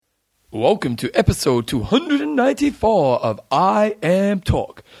Welcome to episode 294 of I Am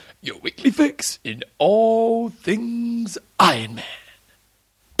Talk, your weekly fix in all things Iron Man.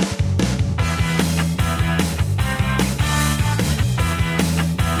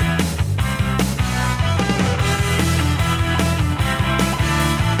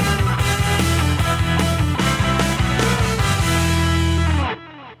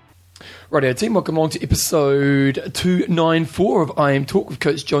 Rightio team, welcome along to episode 294 of I Am Talk with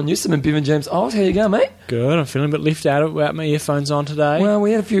Coach John Newsom and Bevan James Isles. How you going, mate? Good. I'm feeling a bit left out without my earphones on today. Well,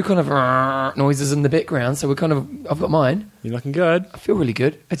 we had a few kind of noises in the background, so I've got mine. You're looking good. I feel really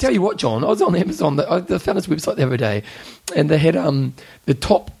good. I tell you what, John, I was on Amazon. I found this website the other day, and they had the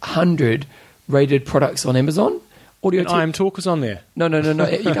top 100 rated products on Amazon. I Am Talk was on there. No.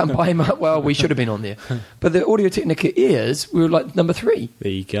 You can't buy them. Well, we should have been on there. But the Audio Technica ears, we were like number 3.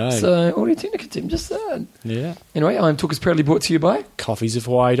 There you go. So, Audio Technica team, just that. Yeah. Anyway, I Am Talk is proudly brought to you by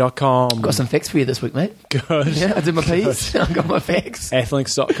coffeesofhawaii.com. Got some facts for you this week, mate. Good. Yeah, I did my piece. I got my facts.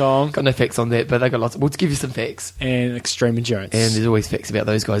 Athlinks.com. Got no facts on that, but they got lots. We'll give you some facts. And Extreme Endurance. And there's always facts about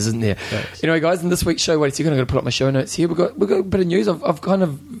those guys, isn't there? Thanks. Anyway, guys, in this week's show, wait a second, I'm going to put up my show notes here. We've got a bit of news. I've kind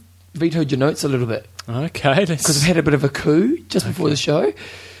of vetoed your notes a little bit. Okay. Because I've had a bit of a coup just before the show. It's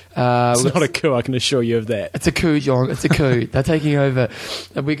not a coup, I can assure you of that. It's a coup, John. It's a coup. They're taking over.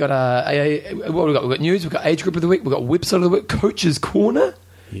 And we got what we got? We've got news. We've got age group of the week. We've got website of the week. Coach's Corner.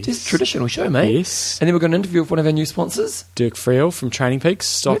 Yes. Just a traditional show, mate. Yes. And then we've got an interview with one of our new sponsors, Dirk Friel from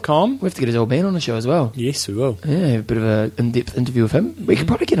TrainingPeaks.com. We have to get his old man on the show as well. Yes, we will. Yeah, a bit of an in-depth interview with him. We could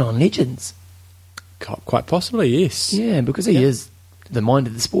probably get on Legends. Quite possibly, yes. Yeah, because he is the mind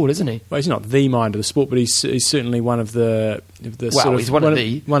of the sport, isn't he? Well, he's not the mind of the sport, but he's certainly one of the he's one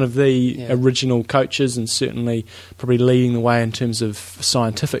of the original coaches, and certainly probably leading the way in terms of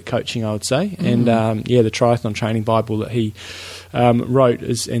scientific coaching, I would say. And the Triathlon Training Bible that he wrote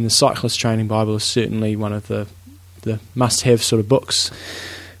and the Cyclist Training Bible is certainly one of the must-have sort of books.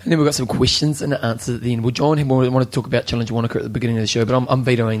 And then we've got some questions and answers at the end. Well, John wanted to talk about Challenge Wanaka at the beginning of the show, but I'm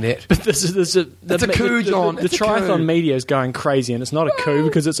vetoing that. But it's a coup, John. The triathlon media is going crazy, and it's not a coup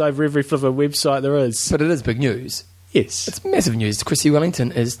because it's over every flipper website there is. But it is big news. Yes. It's massive news. Chrissy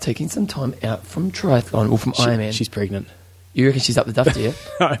Wellington is taking some time out from triathlon, or from Ironman. She's pregnant. You reckon she's up the duff, do you?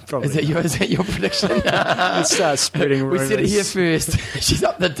 No, probably. Is that your prediction? It starts spreading rumours. We said it here first. She's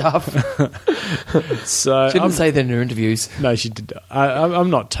up the duff. So she didn't say that in her interviews. No, she did. I'm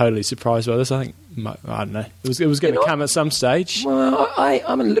not totally surprised by this. I think, I don't know. It was going to come at some stage. Well,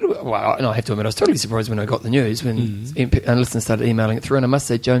 I'm a little bit... Well, I have to admit, I was totally surprised when I got the news, when listeners started emailing it through. And I must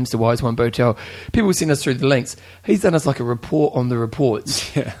say, James the Wise One Botel, people send us through the links. He's done us like a report on the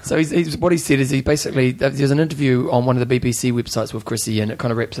reports. Yeah. So he's what he said is he basically... There's an interview on one of the BBC websites with Chrissy, and it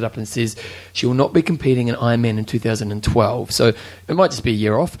kind of wraps it up and says she will not be competing in Ironman in 2012. So it might just be a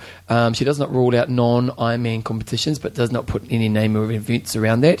year off. She does not rule out non-Ironman competitions, but does not put any name or events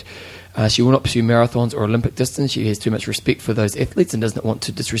around that. She will not pursue marathons or Olympic distance. She has too much respect for those athletes and does not want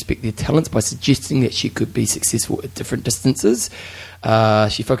to disrespect their talents by suggesting that she could be successful at different distances.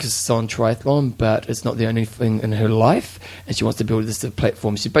 She focuses on triathlon, but it's not the only thing in her life, and she wants to build this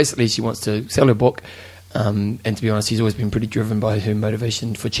platform. She wants to sell her book, and to be honest, she's always been pretty driven by her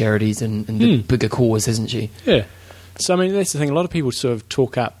motivation for charities and the bigger cause, hasn't she? Yeah. So, I mean, that's the thing. A lot of people sort of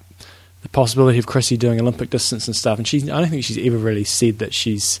talk up the possibility of Chrissy doing Olympic distance and stuff, and I don't think she's ever really said that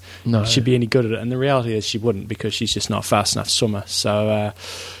she'd be any good at it, and the reality is she wouldn't, because she's just not a fast enough swimmer. So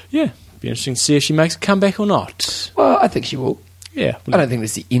be interesting to see if she makes a comeback or not. Well, I think she will. Yeah. I don't think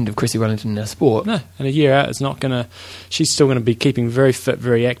that's the end of Chrissy Wellington in our sport. No, and a year out, she's still going to be keeping very fit,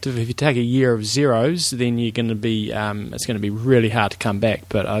 very active. If you take a year of zeros, then you're going to be, it's going to be really hard to come back,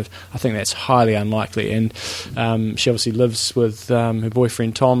 but I think that's highly unlikely. And she obviously lives with her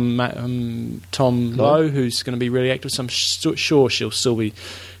boyfriend Tom Lowe, who's going to be really active, so I'm sure she'll still be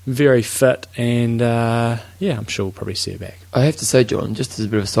very fit, and I'm sure we'll probably see her back. I have to say, John, just as a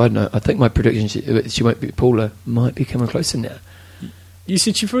bit of a side note, I think my prediction she won't be Paula might be coming closer now. You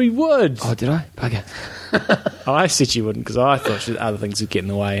said she probably would. Oh, did I? Okay. I said she wouldn't, because I thought other things would get in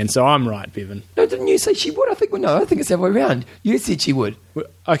the way, and so I'm right, Bevan. No, didn't you say she would? I think it's the other way around. You said she would.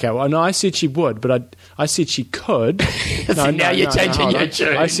 Okay, well, no, I said she would, but I said she could. Now you're changing your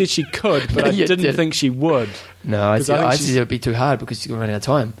tune. I said she could, but I didn't think she would. No, I said it would be too hard because she's going to run out of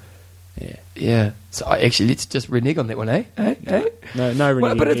time. Yeah. So let's just renege on that one, eh? No renege.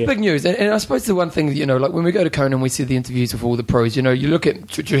 Well, but it's big news, and I suppose the one thing, like when we go to Kona and we see the interviews with all the pros, you look at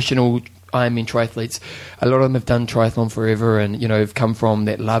traditional Ironman triathletes, a lot of them have done triathlon forever, and have come from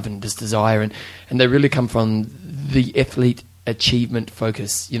that love and this desire, and they really come from the athlete achievement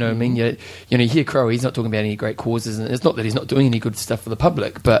focus. You know what I mean? You hear Crow, he's not talking about any great causes, and it's not that he's not doing any good stuff for the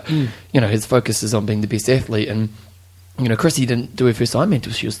public, but his focus is on being the best athlete. And Chrissy didn't do her first Ironman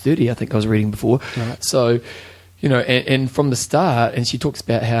until she was 30, I think I was reading before. Right. So, and from the start, and she talks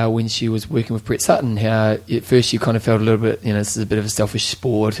about how when she was working with Brett Sutton, how at first she kind of felt a little bit, this is a bit of a selfish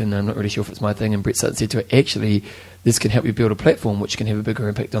sport, and I'm not really sure if it's my thing. And Brett Sutton said to her, actually, this can help you build a platform which can have a bigger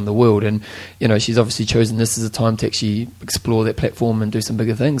impact on the world. And, she's obviously chosen this as a time to actually explore that platform and do some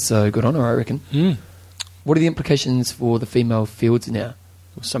bigger things. So good on her, I reckon. What are the implications for the female fields now?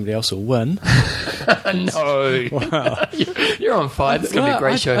 Well, somebody else will win. No. Wow. You're on fire. It's going to be a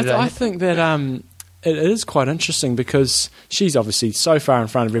great show today. I think that it is quite interesting because she's obviously so far in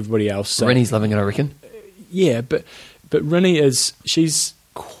front of everybody else. So. Rennie's loving it, I reckon. Yeah, but Rennie she's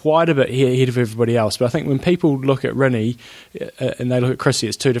quite a bit ahead of everybody else. But I think when people look at Rennie and they look at Chrissy,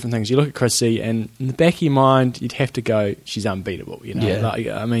 it's two different things. You look at Chrissy, and in the back of your mind, you'd have to go, she's unbeatable. Yeah.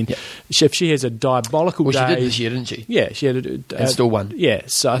 If she has a diabolical day. Well, she did this year, didn't she? Yeah, she had and still won. Yeah,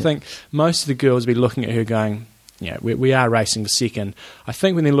 so I think most of the girls would be looking at her going, we are racing for second. I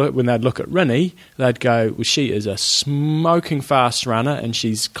think when they'd look at Rennie, they'd go, well, she is a smoking fast runner, and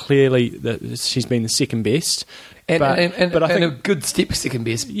she's clearly she's been the second best. But I think a good step second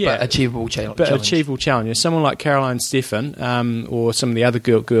best, but achievable challenge. Achievable challenge. Someone like Caroline Steffen, or some of the other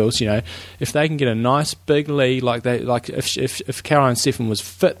girls, if they can get a nice big lead, if Caroline Steffen was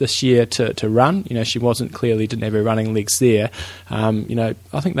fit this year to run, she didn't have her running legs there. I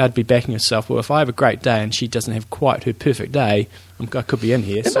think they'd be backing herself. Well, if I have a great day and she doesn't have quite her perfect day, I could be in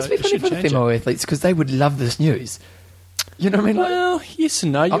here. It must be funny for the female athletes because they would love this news. You know what I mean? Well, yes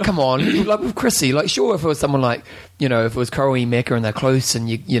and no. Oh, come on. Like with Chrissy, sure, if it was someone like, if it was Coralie Macca and they're close and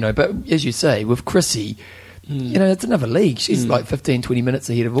but as you say, with Chrissy, it's another league. She's like 15, 20 minutes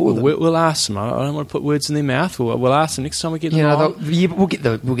ahead of all of them. We'll ask them. I don't want to put words in their mouth. We'll ask them next time we get them on. We'll get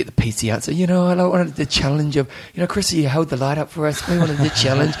the PC answer. I wanted the challenge of, Chrissy, you held the light up for us. We wanted the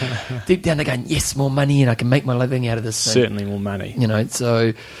challenge. Deep down they're going, yes, more money and I can make my living out of this thing. Certainly more money.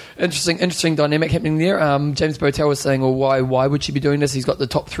 So interesting dynamic happening there. James Botel was saying, well, why would she be doing this? He's got the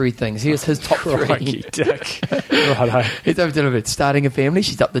top three things. Here's his top three. Dick. Righto. He's over-delivered. Starting a family.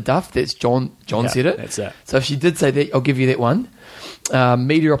 She's up the duff. That's John said it. That's it. So if she did say that, I'll give you that one.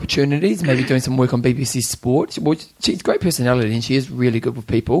 Media opportunities, maybe doing some work on BBC Sport. Well, she's a great personality and she is really good with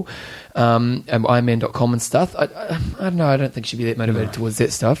people. And Ironman.com and stuff. I don't know. I don't think she'd be that motivated towards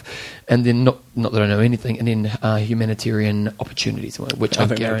that stuff. And then not that I know anything. And then humanitarian opportunities, which I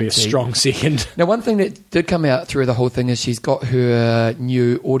think guarantee that'd be a strong second. Now, one thing that did come out through the whole thing is she's got her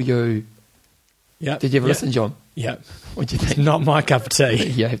new audio. Yeah. Did you ever listen, John? Yeah. What do you think? It's not my cup of tea.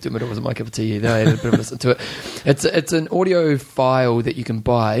 Yeah, I have to admit it wasn't my cup of tea either. I had a bit of a listen to it. It's an audio file that you can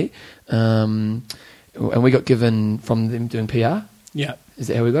buy, and we got given from them doing PR. Yeah. Is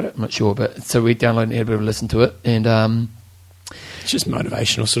that how we got it? I'm not sure, but so we downloaded and had a bit of a listen to it, and it's just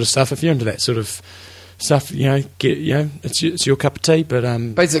motivational sort of stuff. If you're into that sort of stuff, it's your cup of tea.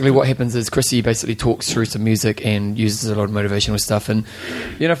 But basically, what happens is Chrissy basically talks through some music and uses a lot of motivational stuff. And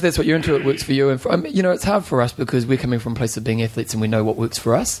if that's what you're into, it works for you. And it's hard for us because we're coming from a place of being athletes and we know what works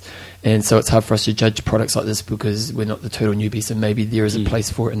for us. And so it's hard for us to judge products like this because we're not the total newbies, and maybe there is a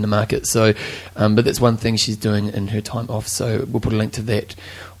place for it in the market. So, but that's one thing she's doing in her time off. So we'll put a link to that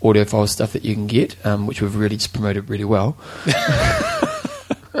audio file stuff that you can get, which we've really just promoted really well.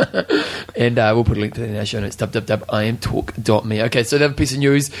 And we'll put a link to that in our show notes, www.imtalk.me. Okay, so another piece of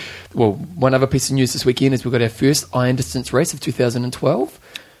news. Well, one other piece of news this weekend is we've got our first iron distance race of 2012.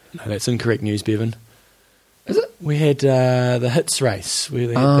 No, that's incorrect news, Bevan. Is it? We had the hits race.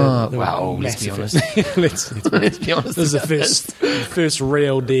 Wow, let's be honest. let's be honest. This is the first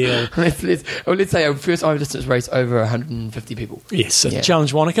real deal. Let's say our first iron distance race over 150 people. Yes,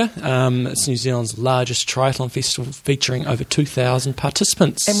 Challenge Wanaka. It's New Zealand's largest triathlon festival featuring over 2,000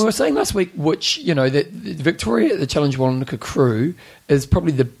 participants. And we were saying last week, that Victoria, the Challenge Wanaka crew, is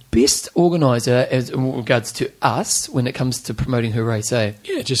probably the best organiser as in regards to us when it comes to promoting her race, eh?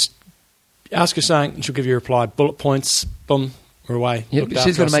 Yeah, just ask her something and she'll give you a reply. Bullet points, boom, we're away. Yeah,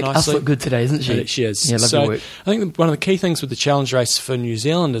 she's going to make us look good today, isn't she? Yeah, she is. Yeah, love your work. I think one of the key things with the challenge race for New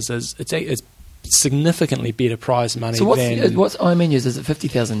Zealanders is it's significantly better prize money. So what's Ironman is? Is it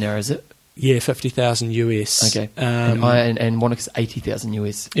 50,000 now? Is it? Yeah, 50,000 US. Okay, and Wanaka's 80,000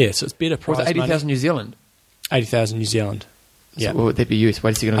 US. Yeah, so it's better prize money. 80,000 New Zealand. 80,000 New Zealand. So what would that be US?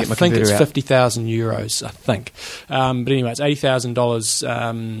 Wait a second, I think it's 50,000 euros. I think, but anyway, it's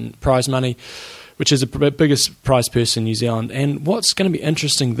 $80,000 prize money. which is the biggest prize purse in New Zealand. And what's going to be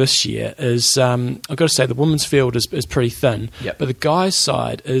interesting this year is, I've got to say, the women's field is pretty thin, Yep. but the guys'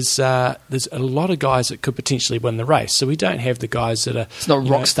 side is there's a lot of guys that could potentially win the race. So we don't have the guys that are... It's not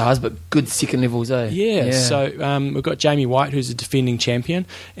rock stars, but good second levels, eh? Yeah, so we've got Jamie White, who's a defending champion,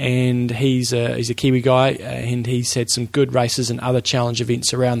 and he's a Kiwi guy, and he's had some good races in other challenge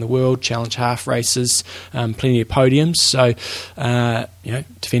events around the world, challenge half races, plenty of podiums. So,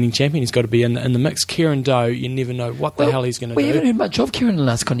 defending champion, he's got to be in the mix. Kieran Doe, you never know what the hell he's going to do. We haven't heard much of Kieran in the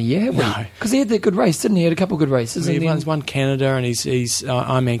last kind of year, have we? No. Because he had that good race, didn't he? He had a couple of good races. He's won Canada, and he's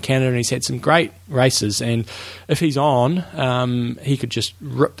Ironman Canada, and he's had some great races. And if he's on, he could just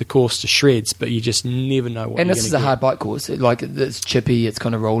rip the course to shreds. But you just never know what. And you're this is gonna a get. hard bike course. Like it's chippy, it's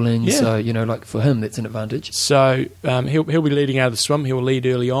kind of rolling. Yeah. So like for him, that's an advantage. So he'll be leading out of the swim. He'll lead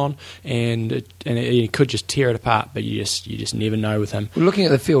early on, and he could just tear it apart. But you just never know with him. Well, looking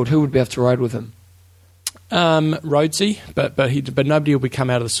at the field, who would be able to ride with him? Rhodesy, but nobody will be come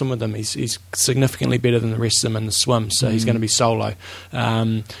out of the swim with him. He's significantly better than the rest of them in the swim, so he's going to be solo.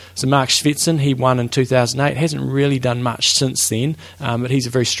 So Mark Svensson, he won in 2008. Hasn't really done much since then, but he's a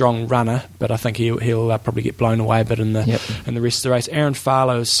very strong runner. But I think he'll probably get blown away a bit in the rest of the race. Aaron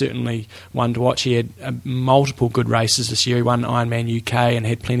Farlow is certainly one to watch. He had multiple good races this year. He won Ironman UK and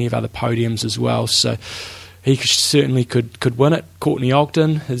had plenty of other podiums as well. So. He certainly could win it. Courtney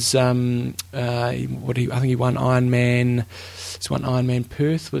Ogden is I think he won Ironman. He's won Ironman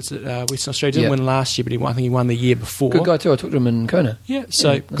Perth. Was it Western Australia? Didn't win last year, but I think he won the year before. Good guy too. I talked to him in Kona. Yeah,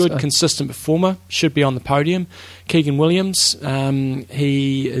 so good, consistent performer. Should be on the podium. Keegan Williams.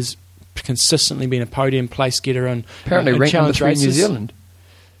 He has consistently been a podium place getter and apparently ranked number 3 in New Zealand.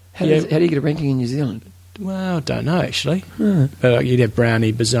 How do you get a ranking in New Zealand? Well, I don't know actually. But you'd have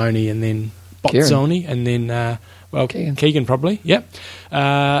Brownie, Bozzoni, and then Bozzoni, and then Keegan probably. Yep.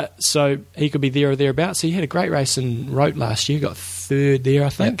 So he could be there or thereabouts. He had a great race in Rote last year. Got third there, I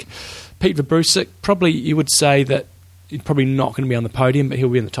think. Yep. Pete Verbrusik, probably you would say that he's probably not going to be on the podium, but he'll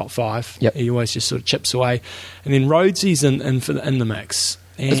be in the top 5. Yep. He always just sort of chips away. And then Rhodesy's in the mix.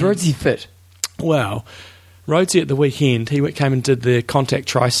 And is Rhodesy fit? Well, Rhodesy at the weekend, he came and did the Contact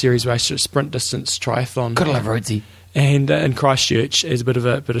Tri-Series race, a sprint distance triathlon. Gotta love Rhodesy. And in Christchurch is a bit of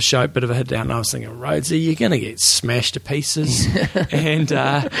a hit down. And I was thinking, Rhodesy, you're going to get smashed to pieces. And you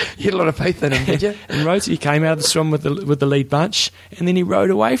had a lot of faith in him, did you? And Rhodesy came out of the swim with the lead bunch, and then he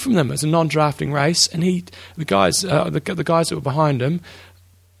rode away from them. It was a non-drafting race, and the guys that were behind him,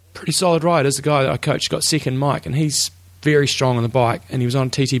 pretty solid riders. The guy that I coached got second, Mike, and he's very strong on the bike, and he was on a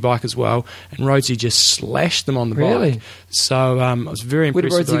TT bike as well, and Rhodesy just slashed them on the bike. So I was very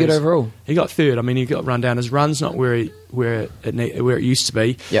impressed. Where did Rhodesy get overall? He got third. I mean, he got run down. His run's not where it used to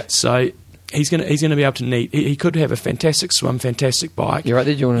be. Yep. So he's going to be able to neat. He could have a fantastic swim, fantastic bike. You're right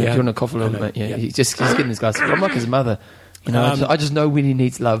there. Do you want to cough a little bit? Yeah. He's getting his guys. I'm like his mother. I just know when he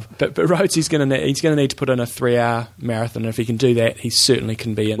needs love. But Rhodesy's going to need to put in a 3-hour marathon. And if he can do that, he certainly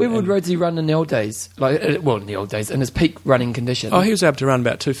can be in. Where would Rhodesy run in the old days? In the old days, in his peak running condition. Oh, he was able to run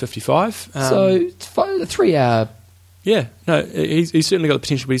about 2:55. So a 3-hour. Yeah, no, he's certainly got the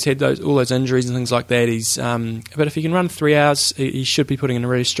potential, but he's had all those injuries and things like that. But if he can run 3 hours, he should be putting in a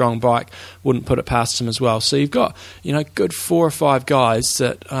really strong bike. Wouldn't put it past him as well. So you've got good 4 or 5 guys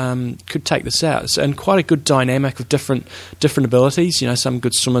that could take this out, and quite a good dynamic of different abilities. Some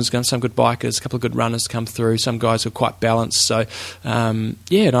good swimmers, some good bikers, a couple of good runners come through. Some guys are quite balanced. So and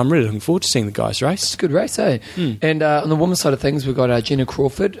I'm really looking forward to seeing the guys race. It's a good race, eh? And on the women's side of things, we've got Jenna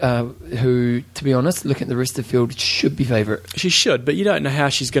Crawford, who, to be honest, looking at the rest of the field, should be favourite. She should, but you don't know how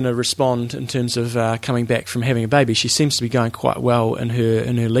she's going to respond in terms of coming back from having a baby. She seems to be going quite well in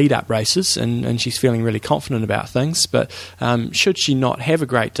her lead-up races, and she's feeling really confident about things. But should she not have a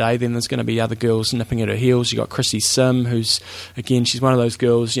great day, then there's going to be other girls nipping at her heels. You've got Chrissy Sim, who's, again, she's one of those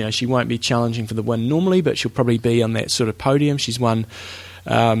girls, she won't be challenging for the win normally, but she'll probably be on that sort of podium. She's won,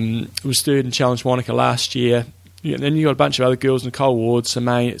 was third in Challenge Wanaka last year. Yeah, then you've got a bunch of other girls: Nicole Ward,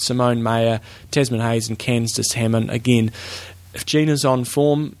 Simone Mayer, Tasman Hayes, and Candice Hammond. Again, if Gina's on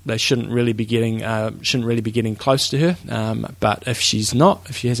form, they shouldn't really be getting close to her. But if she's not,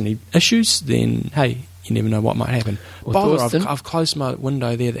 if she has any issues, then hey, you never know what might happen. Well, I've closed my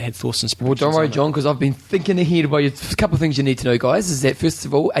window there that had Thorsten's. Well, don't worry, John, because I've been thinking ahead about you. A couple of things you need to know, guys, is that first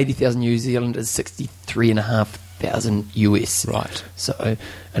of all, 80,000 New Zealand is 63,500 $50,000 US. Right. So,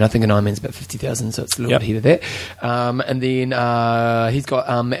 and I think an Ironman's about 50,000, so it's a little Yep. bit ahead of that. And then he's got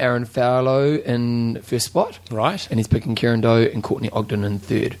Aaron Fowler in first spot, Right. and he's picking Kieran Doe and Courtney Ogden in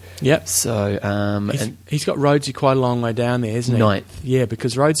third. Yep. So, and He's got Rhodesy quite a long way down there, hasn't he? Ninth. Yeah,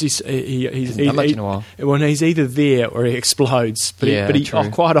 because Rhodesy's he's Hasn't done much in a while. Well, he's either there or he explodes, but Yeah, he true.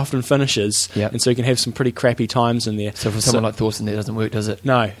 quite often finishes, Yep. and so you can have some pretty crappy times in there. so for someone like Thorson, that doesn't work, does it?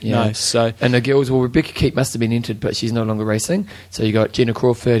 No, Yeah. no. So And the girls, well, Rebecca Keat must have been entered, but she's no longer racing. So you got Jenna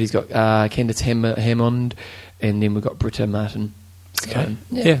Crawford, he's got Candice Hammond, and then we've got Britta Martin. So, okay.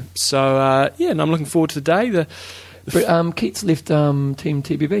 Yeah. So and I'm looking forward to the day. But Keats left Team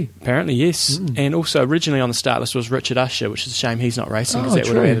TBB. Apparently, yes. And also originally on the start list was Richard Usher, which is a shame he's not racing because Oh, that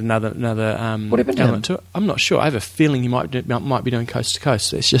would have true. added another What happened to element to it. I'm not sure. I have a feeling he might be doing coast to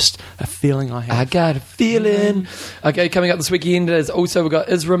coast. It's just a feeling I have. I got a feeling. Okay, coming up this weekend is also we've got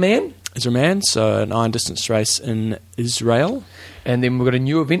Isra Man, Israel, so an iron distance race in Israel. and then we've got a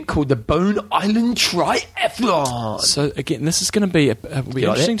new event called the Bone Island Triathlon. So again, this is going to be will be You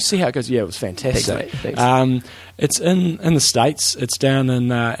like interesting that? to see how it goes. Yeah, it was fantastic. Thanks, mate. It's in the States. It's down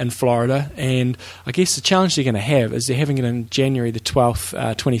in Florida, and I guess the challenge they're going to have is they're having it in January the 12th,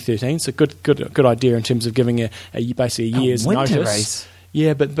 2013. So good idea in terms of giving basically a year's winter notice. race.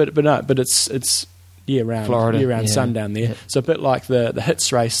 Yeah, but it's year round, Florida, year-round yeah. sun down there. Yeah. So a bit like the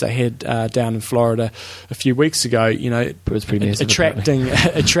HITS race they had down in Florida a few weeks ago. You know, It was pretty massive,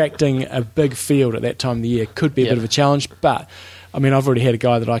 attracting a big field at that time of the year could be a Yeah. bit of a challenge. But I mean, I've already had a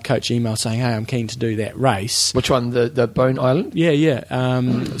guy that I coach email saying, "Hey, I'm keen to do that race." Which one? The Bone Island? Yeah.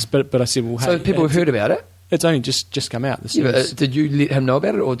 But I said, "Well, So hey, people have heard about it. It's only just come out. This Yeah, but, news. did you let him know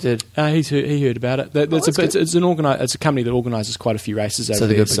about it, or did? He heard about it. that's good. It's a company that organises quite a few races over So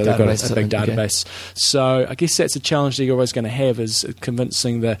they've there. got a So big they've got database, a big okay. database. So I guess that's a challenge that you're always going to have is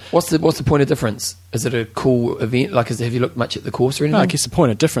convincing the. What's the point of difference? Is it a cool event? Like, have you looked much at the course or anything? No, I guess the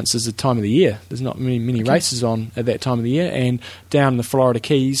point of difference is the time of the year. There's not many races on at that time of the year, and down in the Florida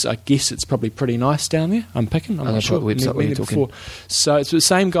Keys, I guess it's probably pretty nice down there. I'm picking. I'm gonna not sure. put a website where Been you're there talking. before. So it's the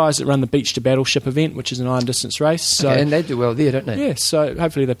same guys that run the Beach to Battleship event, which is an iron distance race. So Okay, and they do well there, don't they? yeah, so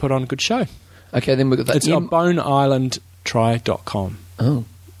hopefully they put on a good show. Okay, then we've got the It's on boneislandtry.com. Oh,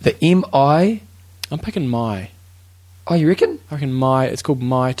 the MI. I'm picking my. Oh, you reckon? I reckon it's called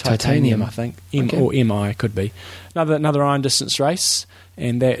My Titanium, Titanium. I think. Okay. Or MI could be. Another iron distance race,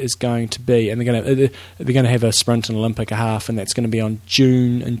 and that is going to be, and they're going to have a sprint and Olympic, a half, and that's going to be on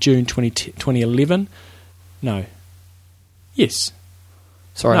June 2011. No. Yes.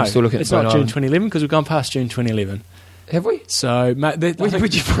 Sorry, no, I'm still looking at it's Bone not June Island. 2011 because we've gone past June 2011. Have we? So, mate, I think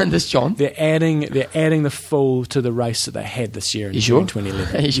Where'd you find this, John? they're adding the full to the race that they had this year in You June sure?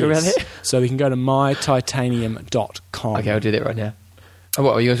 2011. Are you sure about Yes. that? So they can go to mytitanium.com. Okay, I'll do that right now. Oh,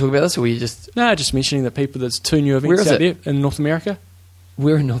 what, are you going to talk about this, or were you just... No, just mentioning that there's 2 new Where events is out it? there in North America.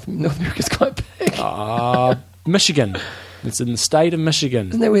 We're in North America's quite big. Michigan. It's in the state of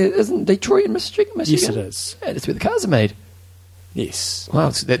Michigan. Isn't Detroit in Michigan? Yes, it is. Yeah, that's where the cars are made. Yes. Wow,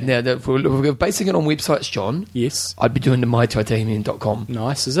 so if we're basing it on websites, John, Yes. I'd be doing the mytitanium.com.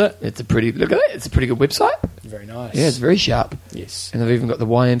 Nice, is it? Look at that, it's a pretty good website. Very nice. Yeah, it's very sharp. Yes. And they've even got the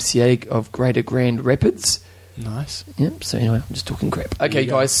YMCA of Greater Grand Rapids. Nice. Yep, so anyway, I'm just talking crap. There Okay, you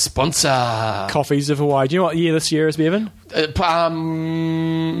go. guys, sponsor. Coffees of Hawaii. Do you know what year this year is, Bevan? It's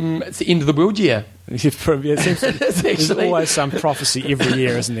the end of the world year. It seems there's actually- always some prophecy every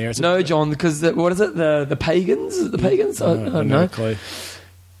year, isn't there? No, John, because what is it? The pagans? Is it the pagans? I don't know. No clue.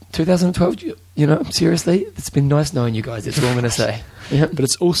 2012. Seriously, it's been nice knowing you guys. That's all I'm going to say. Yeah. But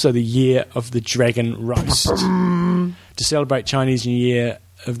it's also the year of the dragon roast. To celebrate Chinese New Year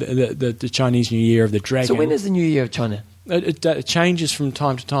of the Chinese New Year of the dragon. So when is the New Year of China? It changes from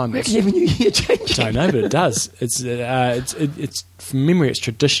time to time. Where can you have a New Year change? I don't know, but it does. It's from memory. It's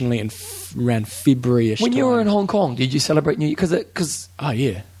traditionally around February-ish. When you time. were in Hong Kong, did you celebrate New Year? Because Oh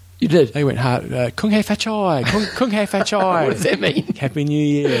yeah, you did. they went hard. Kung Hei Fa Chai, Kung Hei Fa Chai. What does that mean? Happy New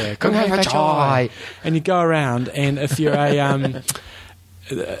Year, Kung Hei Fa Chai. And you go around, and if you're a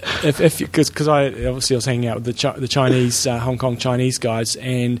because I obviously was hanging out with the Chinese Hong Kong Chinese guys,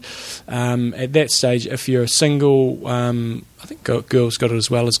 and at that stage, if you're a single, I think girls got it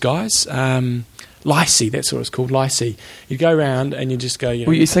as well as guys. Lycee, that's what it's called, Lycee. You go around and you just go.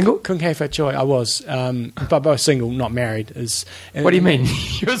 Were you single? Kung Hei Fa Choi, I was, but both single, not married. What do you mean?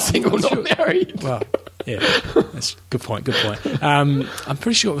 You're single, not married. Well, yeah, that's good point. I'm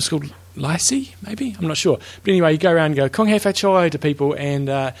pretty sure it was called Lycee, maybe? I'm not sure. But anyway, you go around and go Kung Hei Fa Choi to people, and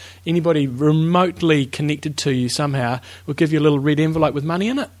anybody remotely connected to you somehow will give you a little red envelope with money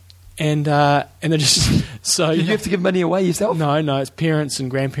in it. And they're just so. Did you have to give money away yourself? No, it's parents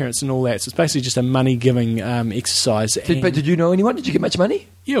and grandparents and all that. So it's basically just a money giving exercise. But did you know anyone? Did you get much money?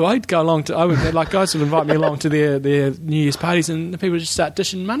 Yeah, well, I'd go along to. I would like guys would invite me along to their New Year's parties, and the people would just start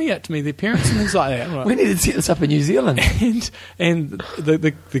dishing money out to me, their parents and things like that. I'm like, We need to set this up in New Zealand. and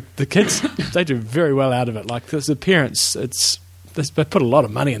the kids, they do very well out of it. Like the parents, they put a lot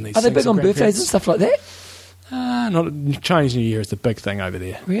of money in these. Are they things, big on the birthdays grandparents. and stuff like that? Not Chinese New Year is the big thing over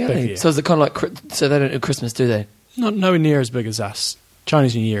there. Really? Big, yeah. So is it kind of like so they don't do Christmas, do they? Not nowhere near as big as us.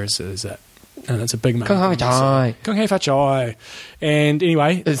 Chinese New Year is that, and it's a big money. Kung Hei Chai. Kung Hei Fa Chai. And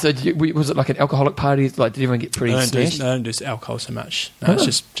anyway, So was it like an alcoholic party? Like did everyone get pretty they smashed? don't do alcohol so much. No,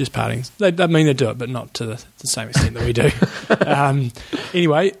 it's just partying. They do it, but not to the same extent that we do.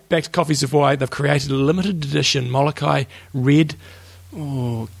 Anyway, back to Coffee Savoy. They've created a limited edition Molokai red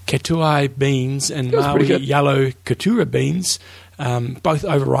Ketuai beans and That was pretty Maui good. yellow Katura beans, both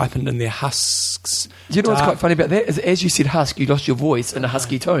over-ripened in their husks. Do you know what's Dark- quite funny about that? Is as you said husk, you lost your voice in a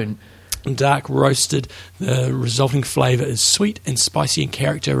husky tone. Dark roasted, the resulting flavour is sweet and spicy in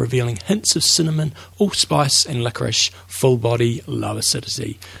character, revealing hints of cinnamon, allspice and licorice, full body, low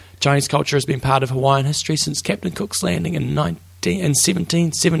acidity. Chinese culture has been part of Hawaiian history since Captain Cook's landing in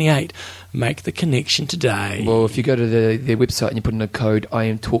 1778. Make the connection today. Well, if you go to their website and you put in a code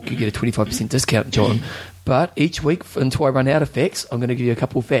IamTalk, you get a 25% discount, John. But each week, until I run out of facts, I'm going to give you a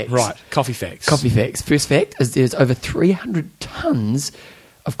couple of facts. Right, coffee facts. Coffee facts. First fact is there's over 300 tonnes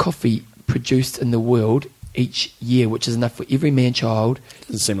of coffee produced in the world each year, which is enough for every man, child,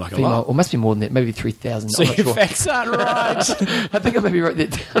 Doesn't seem like a female, lot. or must be more than that, maybe 3,000. So I'm not your sure. facts aren't right. I think I maybe wrote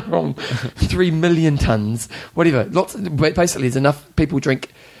that down wrong. 3 million tonnes, whatever. Basically, there's enough people drink.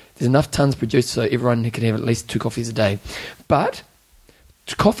 There's enough tonnes produced so everyone can have at least 2 coffees a day. But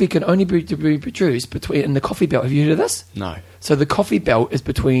coffee can only be produced in the coffee belt. Have you heard of this? No. So the coffee belt is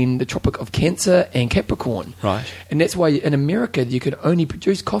between the Tropic of Cancer and Capricorn. Right. And that's why in America you can only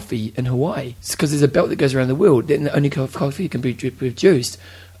produce coffee in Hawaii. It's because there's a belt that goes around the world. Then the only coffee can be produced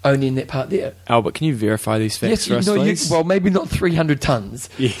only in that part there. Albert, can you verify these facts for us, please? Well, maybe not 300 tonnes.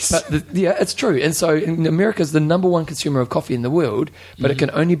 Yes. But yeah, it's true. And so America's the number one consumer of coffee in the world, but it can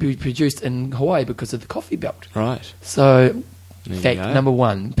only be produced in Hawaii because of the coffee belt. Right. So There you fact go. number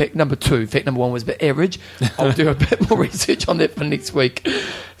one. Fact number two. Fact number one was a bit average. I'll do a bit more research on that for next week.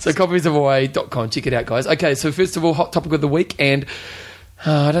 So coffeesofhawaii.com. Check it out, guys. Okay, so first of all, hot topic of the week. And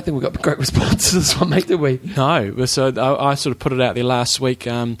I don't think we got a great response to this one, mate, did we? No, so I sort of put it out there last week.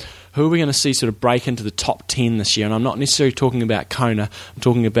 Who are we going to see sort of break into the top 10 this year? And I'm not necessarily talking about Kona. I'm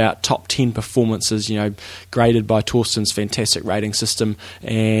talking about top 10 performances, graded by Torsten's fantastic rating system.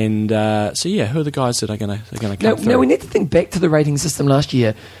 And so, yeah, who are the guys that are going to come through? Now, we need to think back to the rating system last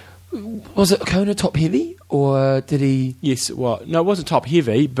year. Was it Kona top heavy, or did he... Yes, well, no, it wasn't top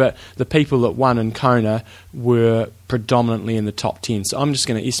heavy, but the people that won in Kona were predominantly in the top 10. So I'm just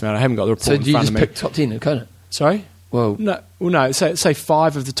going to estimate. I haven't got the report So in do you front just of me. pick top 10 in Kona? Sorry? Well, No. Say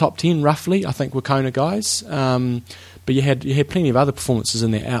 5 of the top 10 roughly. I think were Kona guys. But you had plenty of other performances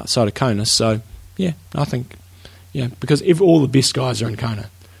in there outside of Kona. So yeah, I think because all the best guys are in Kona,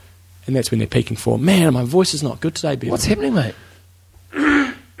 and that's when they're peaking for. Man, my voice is not good today, Bevan. what's happening, mate?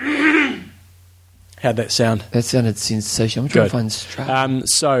 How'd that sound? That sounded sensational. I'm trying Good. to find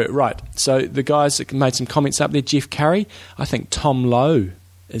Strata. So the guys that made some comments up there, Jeff Curry, I think Tom Lowe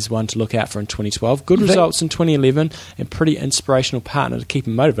is one to look out for in 2012. Good results in 2011 and pretty inspirational partner to keep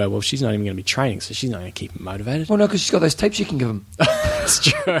him motivated. Well, she's not even going to be training, so she's not going to keep him motivated. Well, no, because she's got those tapes you can give him. That's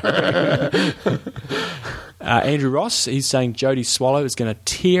true. Andrew Ross, he's saying Jodie Swallow is going to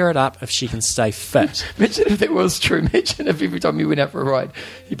tear it up if she can stay fit. Imagine if that was true. Imagine if every time he went out for a ride,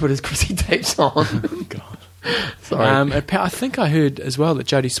 he put his Chrissy tapes on. God. Sorry. I think I heard as well that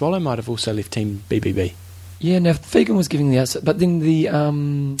Jodie Swallow might have also left Team BBB. Yeah, now Fagan was giving the outside, but then the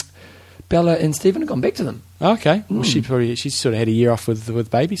Bella and Stephen had gone back to them. Okay. Well, she sort of had a year off with the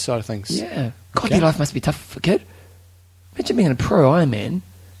baby side of things. Yeah. God, Okay. their life must be tough for a kid. Imagine being a pro Ironman.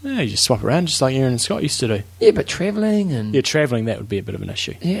 Yeah, you just swap around just like Aaron and Scott used to do. Yeah, but travelling and... Yeah, travelling, that would be a bit of an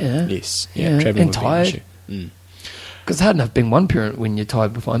issue. Yeah. Yes. Yeah, travelling and would tired. be an issue. Because it's hard enough being one parent when you're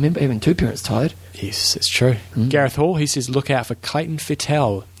tired before. I remember having 2 parents tired. Yes, that's true. Gareth Hall, he says, look out for Clayton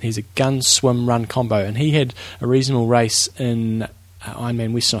Fettel. He's a gun, swim, run combo. And he had a reasonable race in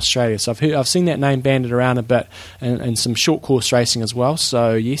Ironman Western Australia. So I've seen that name banded around a bit and some short course racing as well.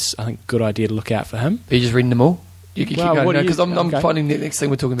 So, yes, I think good idea to look out for him. Are you just reading them all? You keep Well, going what do you- because I'm okay. finding the next thing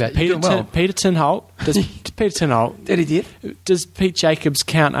we're talking about. You're doing well. Peter Tinholt. Does Peter Tinholt? Daddy did. Does Pete Jacobs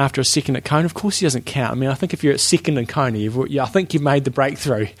count after a second at Kona? Of course he doesn't count. I mean, I think if you're at second in Kona, I think you've made the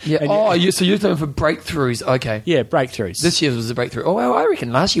breakthrough. Yeah. And So you're doing for breakthroughs. Okay. yeah, breakthroughs. This year was a breakthrough. Oh, well, I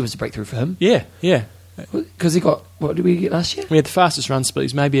reckon last year was a breakthrough for him. yeah. Because he got, what did we get last year? We had the fastest run split.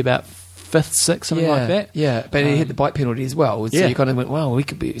 He's maybe about 5th, 6th, something like that. Yeah, but he hit the bite penalty as well. So yeah. you kind of went, well, we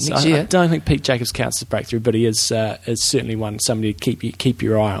could be So next I year. don't think Pete Jacobs counts as breakthrough, but he is certainly somebody to keep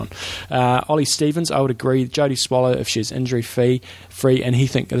your eye on. Ollie Stevens, I would agree. Jodie Swallow, if she's injury free, and he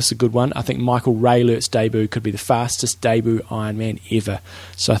think this is a good one. I think Michael Raylert's debut could be the fastest debut Ironman ever.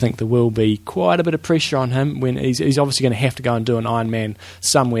 So I think there will be quite a bit of pressure on him when he's obviously going to have to go and do an Ironman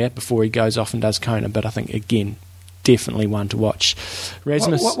somewhere before he goes off and does Kona. But I think again, definitely one to watch.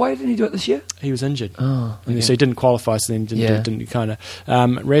 Rasmus, Why didn't he do it this year? he was injured. Oh, And so he didn't qualify, so then didn't kind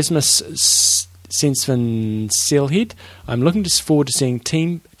of. Rasmus Sensvin Selhead. I'm looking forward to seeing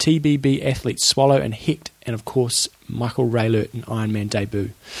Team TBB athletes Swallow and Hecht, and of course Michael Raylert in Ironman debut.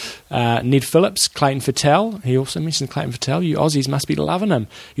 Ned Phillips, Clayton Fattel. He also mentioned Clayton Fattel. You Aussies must be loving him.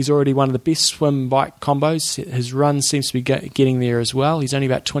 He's already one of the best swim bike combos. His run seems to be getting there as well. He's only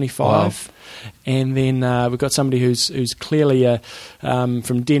about 25. Wow. And then we've got somebody who's clearly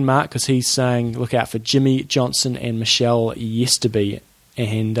from Denmark, because he's saying look out for Jimmy Johnson and Michelle Yesterby.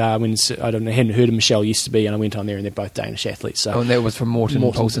 And when I hadn't heard of Michelle Yesterby, and I went on there, and they're both Danish athletes. So and that was from Morten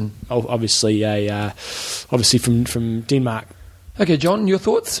Poulsen. obviously from Denmark. Okay, John, your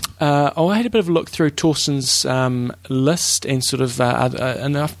thoughts? I had a bit of a look through Torsten's list and sort of,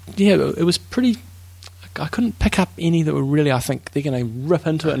 it was pretty. I couldn't pick up any that were really, I think they're going to rip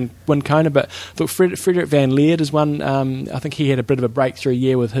into it and win Kona, but I thought Frederick Van Leerd is one. I think he had a bit of a breakthrough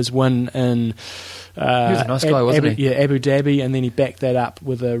year with his win in He was a nice guy, wasn't he? Yeah, Abu Dhabi, and then he backed that up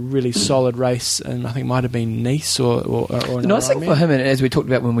with a really solid race, and I think it might have been Nice or The nice thing for him, and as we talked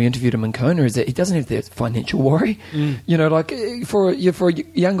about when we interviewed him in Kona, is that he doesn't have the financial worry. You know, like for a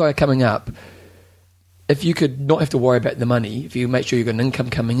young guy coming up, if you could not have to worry about the money, if you make sure you've got an income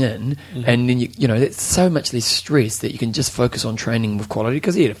coming in, and then you know, that's so much less stress that you can just focus on training with quality,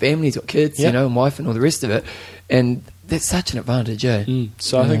 because he had a family, he's got kids, you know, and wife and all the rest of it, and that's such an advantage, eh?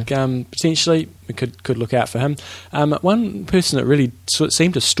 So I think potentially we could look out for him. One person that really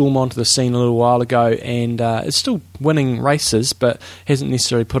seemed to storm onto the scene a little while ago and is still winning races, but hasn't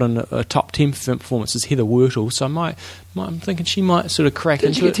necessarily put in a top 10 performance is Heather Wurtle. So I'm thinking she might sort of crack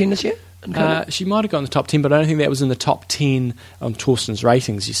Didn't into she it. get 10 this year? She might have got in the top 10, but I don't think that was in the top 10 on Torsten's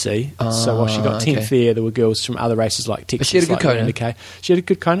ratings, you see. So while she got 10th there were girls from other races like Texas. But she had a good like Kona. She had a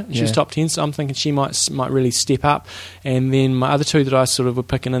good Kona. She was Yeah. top 10, so I'm thinking she might really step up. And then my other two that I sort of were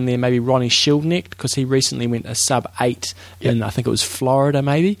picking in there, maybe Ronnie Schildknecht, because he recently went a sub-8 in, I think it was Florida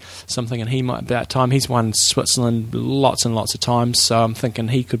maybe. So I'm thinking he might, about time. He's won Switzerland lots and lots of times, so I'm thinking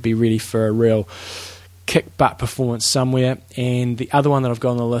he could be ready for a real kick butt performance somewhere. And the other one that I've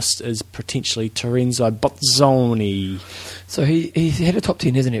got on the list is potentially Terenzo Bozzoni. So he had a top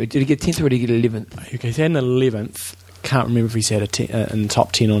 10, hasn't he? Did he get 10th or did he get 11th? Okay, he's had an 11th. Can't remember if he's had in the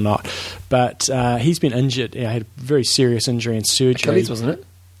top 10 or not. But he's been injured. He had a very serious injury and surgery. Achilles, wasn't it?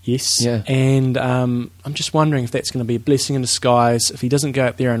 Yes. Yeah. And I'm just wondering if that's going to be a blessing in disguise. If he doesn't go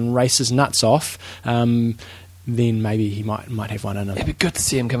out there and race his nuts off, then maybe he might have one in him. It'd be good to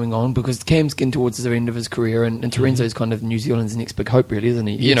see him coming on, because Cam's getting towards the end of his career, and Terenzo's kind of New Zealand's next big hope, really, isn't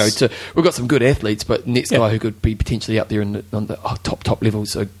he? Yes. You know, we've got some good athletes, but next guy who could be potentially up there on the top level.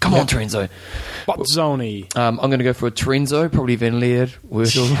 So come on, Terenzo. Bozzoni. I'm going to go for a Terenzo, probably Van Leerd,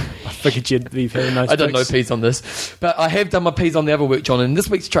 Wurtle. I figured you'd be very nice. I don't know P's on this, but I have done my P's on the other week, John. And this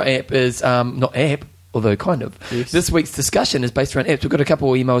week's app is not app, although kind of. Yes. This week's discussion is based around apps. We've got a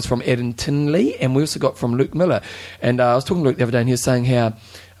couple of emails from Adam Tinley, and we also got from Luke Miller. And I was talking to Luke the other day, and he was saying how,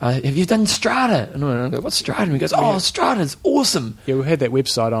 have you done Strata? And I go, what's Strata? And he goes, oh, Strata's awesome. Yeah, we had that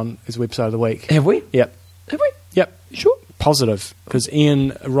website on as website of the week. Have we? Yep. Have we? Yep. Sure. Positive, because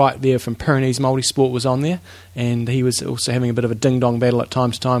Ian right there from Pyrenees Multisport was on there, and he was also having a bit of a ding-dong battle at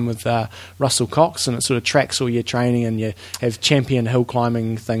time to time with Russell Cox, and it sort of tracks all your training, and you have champion hill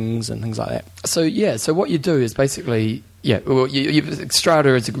climbing things and things like that. So what you do is basically,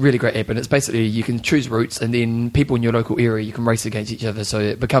 Strata is a really great app, and it's basically you can choose routes, and then people in your local area, you can race against each other, so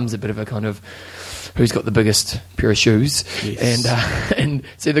it becomes a bit of a kind of who's got the biggest pair of shoes. Yes. And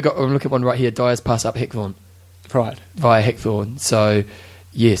see, I'm looking at one right here, Dyer's Pass up Heckthorn. Right. Via Heckthorn. So,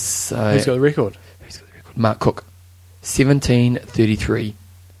 yes. Who's got the record? Mark Cook, 17:33.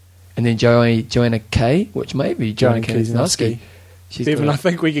 And then Joanna Kay, which may be Joanna Kalinowski. Bevan, I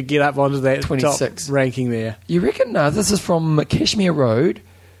think we could get up onto that 26 top ranking there. You reckon? No, this is from Kashmir Road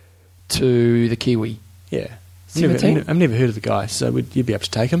to the Kiwi. Yeah. 17? I've never heard of the guy, so would you be able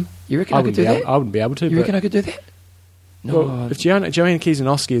to take him? You reckon I could do that? I wouldn't be able to. You reckon I could do that? No. Well, if Joanna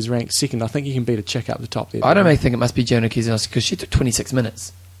Kiesanowski is ranked second, I think you can beat a chick up the top there. I don't really think it must be Joanna Kiesanowski because she took 26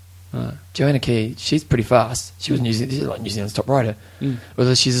 minutes. Right. Joanna Key, she's pretty fast. She was she's like New Zealand's top rider.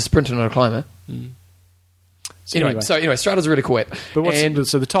 Although she's a sprinter, not a climber. Anyway, Strada's a really cool app. But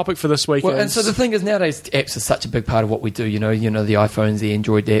so the topic for this week is... And so the thing is, nowadays, apps are such a big part of what we do, you know, the iPhones, the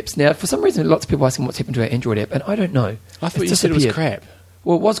Android apps. Now, for some reason, lots of people are asking what's happened to our Android app, and I don't know. I thought you said it was crap.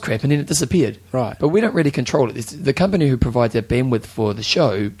 Well, it was crap, and then it disappeared. Right. But we don't really control it. The company who provides our bandwidth for the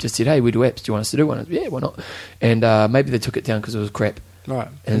show just said, hey, we do apps. Do you want us to do one? Yeah, why not? And maybe they took it down because it was crap. Right.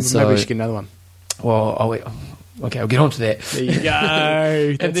 And so, maybe we should get another one. Well, okay, I'll get on to that. There you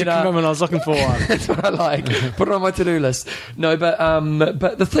go. That's a commitment I was looking for. That's what I like. Put it on my to-do list. No,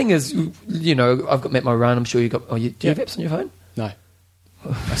 but the thing is, you know, I've got Met My Run. I'm sure you got... do you have apps on your phone? No.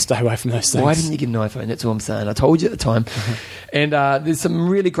 I stay away from those things. Why didn't you get an iPhone? That's all I'm saying. I told you at the time. And there's some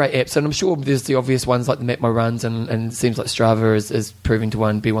really great apps, and I'm sure there's the obvious ones like the Map My Runs, and it seems like Strava is proving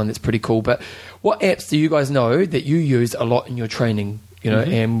to be one that's pretty cool. But what apps do you guys know that you use a lot in your training, you know,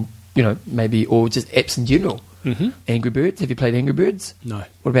 and, you know, maybe, or just apps in general? Angry Birds. Have you played Angry Birds? No.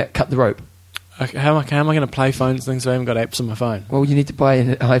 What about Cut the Rope? Okay, how am I going to play phones things if I haven't got apps on my phone? Well, you need to buy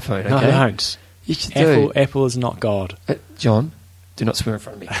an iPhone, okay? No, I don't. You should do. Apple is not God. John, do not swear in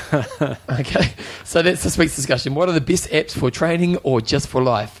front of me. Okay, so that's this week's discussion. What are the best apps for training or just for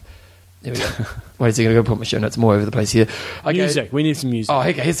life? There we go. Wait a second, I've got to put my show notes more over the place here. Okay. Music, we need some music. Oh,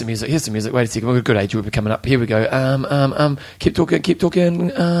 okay, here's some music. Wait a second, we've got a good age group coming up. Here we go. Keep talking.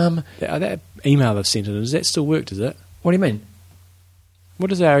 That email they've sent in, does that still work, does it? What do you mean?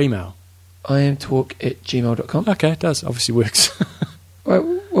 What is our email? iamtalk@gmail.com. Okay, it does. Obviously works.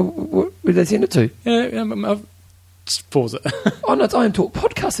 What did they send it to? Yeah, just pause it. Oh, no, it's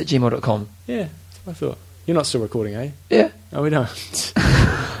iamtalkpodcast@gmail.com. Yeah, that's what I thought. You're not still recording, eh? Yeah. No, we don't.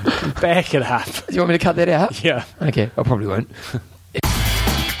 Back it up. Do you want me to cut that out? Yeah. Okay, I probably won't.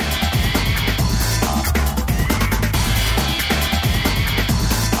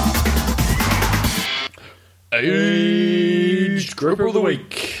 Age Group of the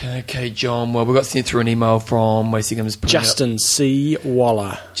Week. Okay, John. Well, we got sent through an email from Justin C.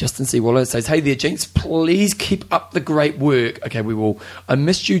 Waller. Justin C. Waller says, hey there, gents. Please keep up the great work. Okay, we will. I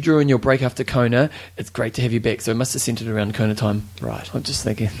missed you during your break after Kona. It's great to have you back. So I must have sent it around Kona time. Right. I'm just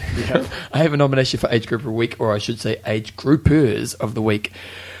thinking. Yeah. I have a nomination for Age Group of the Week, or I should say Age Groupers of the Week.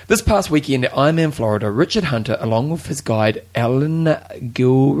 This past weekend at Ironman Florida, Richard Hunter, along with his guide Alan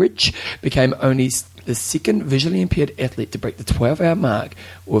Gilrich, became only the second visually impaired athlete to break the 12-hour mark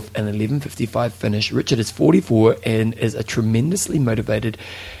with an 11:55 finish. Richard is 44 and is a tremendously motivated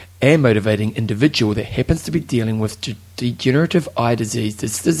and motivating individual that happens to be dealing with degenerative eye disease.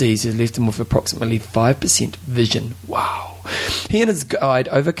 This disease has left him with approximately 5% vision. Wow. He and his guide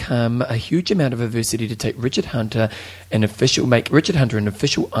overcome a huge amount of adversity to take make Richard Hunter an official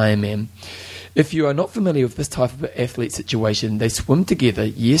Ironman. If you are not familiar with this type of athlete situation, they swim together,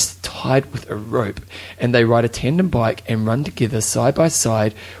 yes, tied with a rope, and they ride a tandem bike and run together side by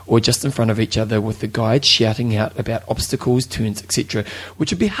side or just in front of each other with the guide shouting out about obstacles, turns, etc.,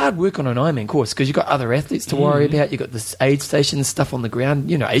 which would be hard work on an Ironman course because you've got other athletes to worry about, you've got this aid station stuff on the ground.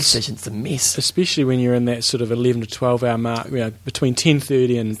 You know, aid station's a mess. Especially when you're in that sort of 11 to 12 hour mark, you know, between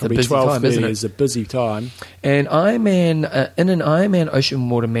 10:30 and probably 12:30 is a busy time. And Ironman, in an Ironman ocean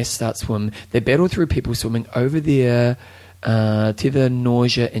water mass start swim, they battle through people swimming over their tether,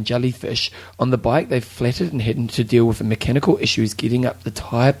 nausea and jellyfish. On the bike, they flattered and had to deal with the mechanical issues getting up the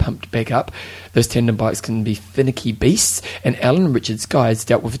tyre pumped back up. Those tandem bikes can be finicky beasts, and Alan Richard's guides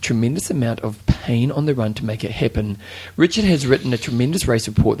dealt with a tremendous amount of pain on the run to make it happen. Richard has written a tremendous race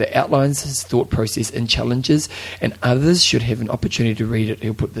report that outlines his thought process and challenges, and others should have an opportunity to read it.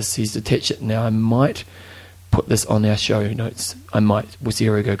 He's attached it now. I might put this on our show notes. I might. We'll see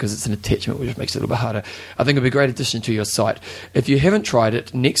how we go because it's an attachment which makes it a little bit harder. I think it'll be a great addition to your site. If you haven't tried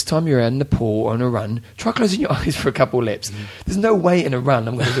it, next time you're out in the pool on a run, try closing your eyes for a couple of laps. There's no way in a run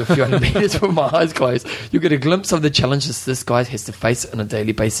I'm going to do a few hundred metres with my eyes closed. You'll get a glimpse of the challenges this guy has to face on a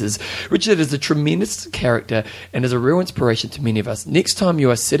daily basis. Richard is a tremendous character and is a real inspiration to many of us. Next time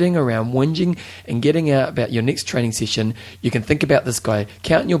you are sitting around whinging and getting out about your next training session, you can think about this guy,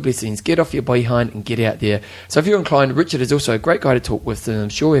 count your blessings, get off your behind and get out there. So if you're inclined, Richard is also a great guy to talk with, and I'm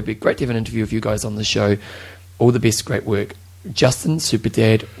sure it'd be great to have an interview with you guys on the show. All the best, great work. Justin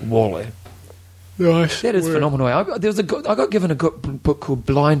Superdad Waller. Nice. That is phenomenal. I got given a good book called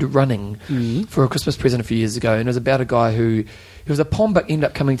Blind Running for a Christmas present a few years ago, and it was about a guy he was a pom but ended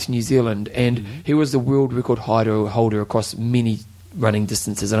up coming to New Zealand, and he was the world record holder across many running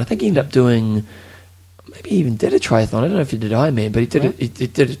distances, and I think he ended up doing maybe he even did a triathlon. I don't know if he did Ironman, but he did he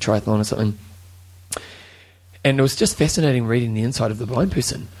did a triathlon or something. And it was just fascinating reading the inside of the blind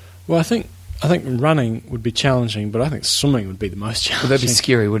person. Well, I think running would be challenging, but I think swimming would be the most challenging. Well, that'd be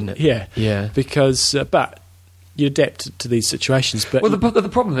scary, wouldn't it? Yeah, yeah. Because but you adapt to these situations. But well, the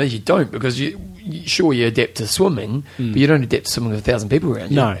problem is you don't, because you adapt to swimming, but you don't adapt to swimming with 1,000 people around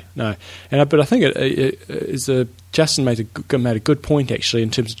you. No. But I think it is Justin made a good point, actually,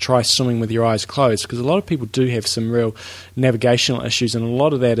 in terms of try swimming with your eyes closed, because a lot of people do have some real navigational issues, and a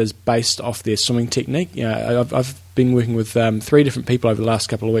lot of that is based off their swimming technique. You know, I've been working with 3 different people over the last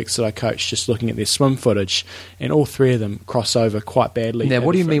couple of weeks that I coached, just looking at their swim footage, and all 3 of them cross over quite badly. Now,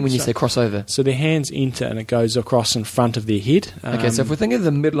 what do you mean when you say crossover? So their hands enter and it goes across in front of their head. Okay, so if we think of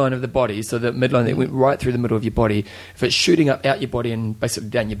the midline of the body, so the midline that went right through the middle of your body, if it's shooting up out your body and basically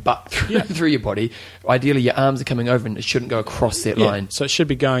down your butt through your body, ideally your arms are coming over and it shouldn't go across that line. So it should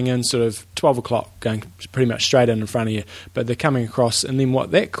be going in sort of 12 o'clock, going pretty much straight in front of you, but they're coming across, and then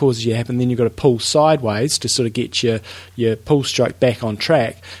what that causes you to happen, then you've got to pull sideways to sort of get your pull stroke back on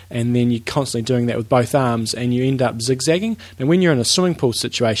track, and then you're constantly doing that with both arms, and you end up zigzagging. And when you're in a swimming pool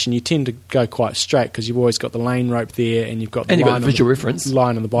situation, you tend to go quite straight because you've always got the lane rope there, and you've got the visual reference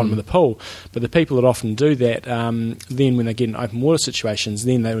line on the bottom of the pool. But the people that often do that, then when they get in open water situations,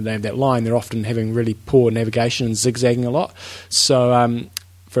 then they have that line, they're often having really poor navigation and zigzagging a lot. So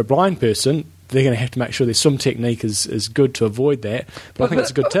for a blind person, they're going to have to make sure their swim technique is good to avoid that. But I think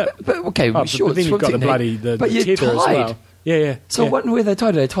it's a good tip. But sure, but then you've got the tether as well. Yeah. So what and where they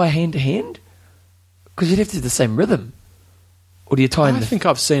tie? Do they tie hand to hand? Because you'd have to do the same rhythm. Or do you tie? I think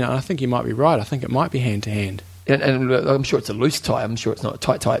I've seen it. I think you might be right. I think it might be hand to hand. And I'm sure it's a loose tie. I'm sure it's not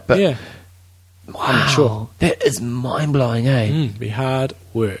a tight. But yeah. Wow, I'm not sure. That is mind-blowing, eh? It'd be hard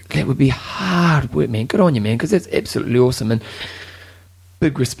work. That would be hard work, man. Good on you, man, because that's absolutely awesome. And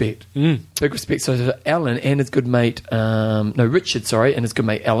big respect. Big respect. So to Alan and his good mate, Richard, and his good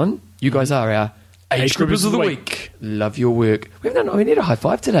mate Alan, you guys are our Age Groupers of the Week. Love your work. We need a high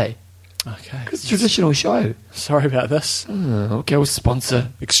five today. Okay. Because it's a traditional show. Sorry about this. Okay, we'll sponsor.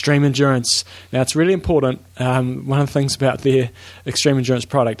 Extreme Endurance. Now, it's really important. One of the things about their Extreme Endurance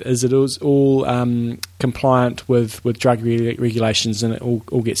product is it is all compliant with drug regulations, and it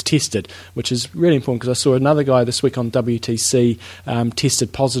all gets tested, which is really important, because I saw another guy this week on WTC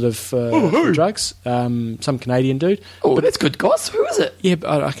tested positive for drugs, some Canadian dude. Oh, that's good, goss. Who is it? Yeah,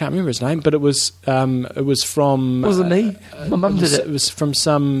 but I can't remember his name, but it was from... Was it me? My mum did it. It was from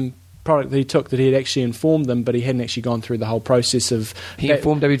some product that he took that he had actually informed them, but he hadn't actually gone through the whole process of... He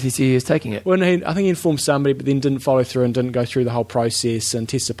informed WTC he was taking it? Well, I think he informed somebody, but then didn't follow through and didn't go through the whole process and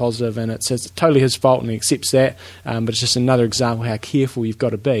tested positive, and it's totally his fault, and he accepts that, but it's just another example how careful you've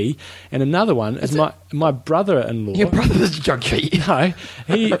got to be. And another one is my brother-in-law... Your brother's a junkie? No,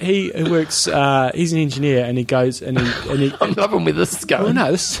 he works... he's an engineer, and he goes... and he I'm loving where this is going.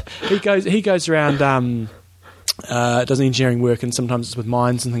 Well, no, he goes around... does engineering work, and sometimes it's with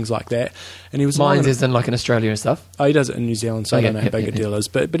mines and things like that. And he was mines as in like in Australia and stuff. Oh, he does it in New Zealand, so I don't know how big a deal is.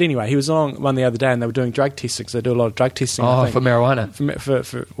 But anyway, he was along one the other day, and they were doing drug testing, because they do a lot of drug testing. Oh, for marijuana,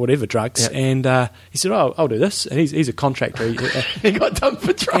 for whatever drugs. Yep. And he said, "Oh, I'll do this." And he's a contractor. He got done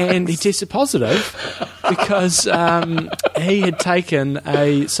for drugs, and he tested positive because he had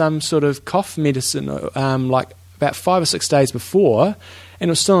taken some sort of cough medicine like about 5 or 6 days before, and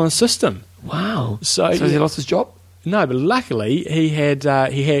it was still in the system. Wow. So he lost his job? No, but luckily he had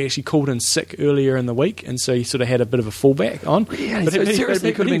actually called in sick earlier in the week, and so he sort of had a bit of a fallback on. Really? But seriously,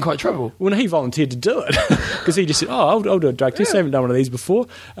 it could have been quite trouble. Well, no, he volunteered to do it because he just said, I'll do a drug test. I haven't done one of these before.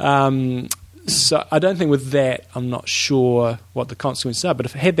 So I don't think with that, I'm not sure what the consequences are. But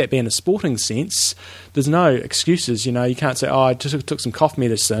if had that been a sporting sense, there's no excuses. You can't say, I just took some cough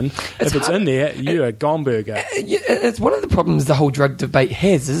medicine. If it's in there, you're a gone burger. It's one of the problems the whole drug debate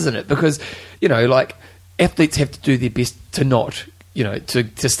has, isn't it? Because, like athletes have to do their best to not,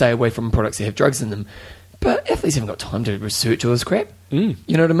 to stay away from products that have drugs in them. But athletes haven't got time to research all this crap. You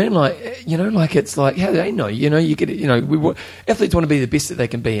know what I mean? Like it's like, how do they know? You get it. Athletes want to be the best that they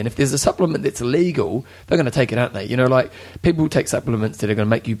can be, and if there's a supplement that's illegal, they're going to take it, aren't they? Like people take supplements that are going to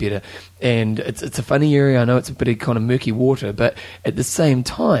make you better, and it's a funny area. I know it's a bit of kind of murky water, but at the same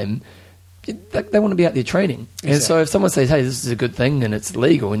time, they want to be out there training. Exactly. And so if someone says, hey, this is a good thing and it's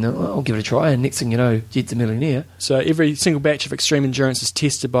legal, and I'll give it a try, and next thing you know, Jed's a millionaire. So every single batch of Extreme Endurance is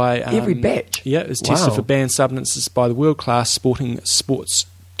tested by... every batch? Yeah, it's tested for banned substances by the world-class sports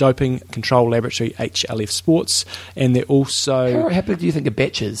Doping Control Laboratory, HLF Sports, and they're also... How big do you think a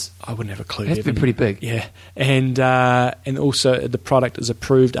batch is? I wouldn't have a clue. It has to be pretty big. Yeah, and also the product is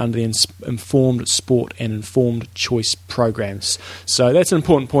approved under the Informed Sport and Informed Choice programs. So that's an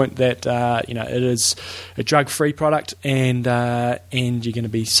important point, that it is a drug-free product, and you're going to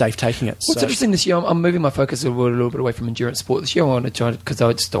be safe taking it. What's interesting this year, I'm moving my focus a little bit away from endurance sport this year. I want to try, because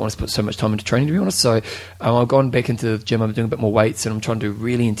I just don't want to put so much time into training, to be honest. So I've gone back into the gym. I'm doing a bit more weights, and I'm trying to do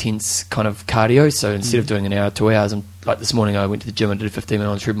really intense kind of cardio. So instead of doing an hour, 2 hours, I'm like this morning I went to the gym and did a 15-minute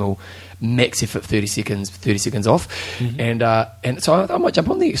on the treadmill, max effort, 30 seconds off, and so I might jump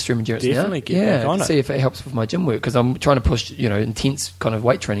on the extreme endurance Definitely now. See if it helps with my gym work, because I'm trying to push intense kind of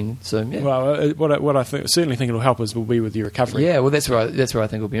weight training. So yeah. Well, what I certainly think it'll help us will be with your recovery. Yeah, well that's where I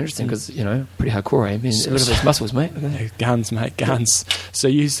think it'll be interesting, because pretty hardcore. I mean, look at those muscles, mate. Guns, mate, guns. So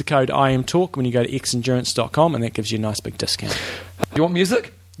use the code IMTalk when you go to xendurance.com, and that gives you a nice big discount. You want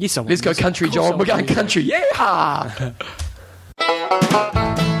music? Yes, I want. Let's go country, John. We're going country. Yeah.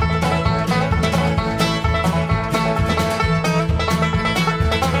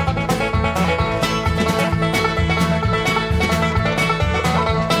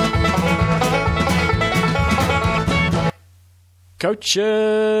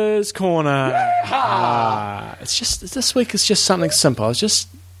 Coach's Corner. It's just this week. It's just something simple. I was just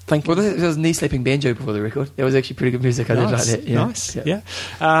thinking. Well, there was knee slapping banjo before the record. That was actually pretty good music. I did like that. Yeah. Nice. Yeah.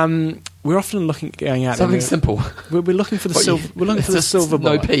 We're often going out something simple. We're looking for the silver. We're looking for the silver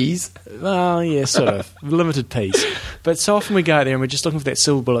bullet. No peas. Well, yeah, sort of limited peas. But so often we go out there and we're just looking for that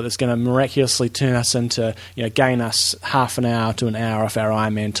silver bullet that's going to miraculously turn us into, gain us half an hour to an hour off our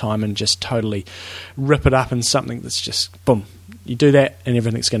Ironman time, and just totally rip it up in something that's just boom. You do that and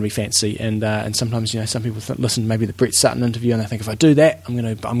everything's going to be fancy, and sometimes some people listen to maybe the Brett Sutton interview and they think, if I do that, I'm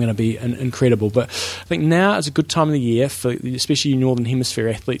going to be incredible. But I think now is a good time of the year for especially Northern Hemisphere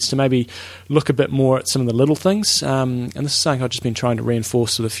athletes to maybe look a bit more at some of the little things, and this is something I've just been trying to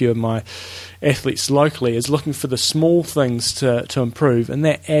reinforce with a few of my athletes locally, is looking for the small things to improve, and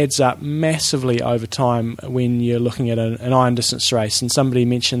that adds up massively over time when you're looking at an iron distance race. And somebody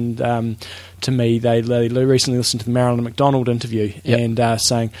mentioned to me they recently listened to the Marilyn McDonald interview, and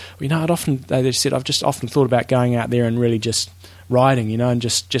saying, they said, I've just often thought about going out there and really just riding, and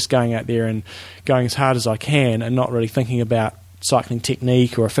just going out there and going as hard as I can, and not really thinking about cycling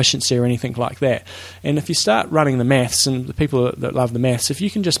technique or efficiency or anything like that. And if you start running the maths, and the people that love the maths, if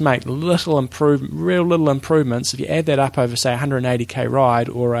you can just make real little improvements, if you add that up over, say, a 180k ride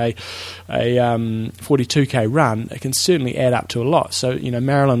or a 42k run, it can certainly add up to a lot. So,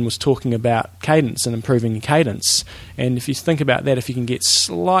 Marilyn was talking about cadence and improving your cadence. And if you think about that, if you can get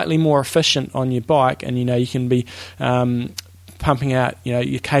slightly more efficient on your bike, and you can be pumping out,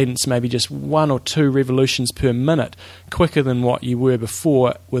 your cadence maybe just 1 or 2 revolutions per minute quicker than what you were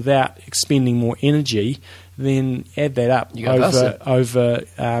before without expending more energy, then add that up over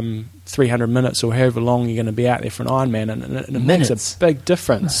 300 minutes or however long you're going to be out there for an Ironman, and it makes a big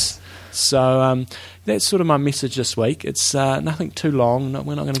difference. Nice. So that's sort of my message this week. It's nothing too long.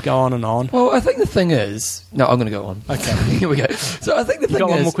 We're not going to go on and on. Well, I think the thing is... No, I'm going to go on. Okay. Here we go. So I think the thing is... You got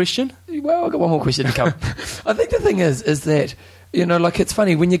one more question? Well, I've got one more question to come. I think the thing is that... it's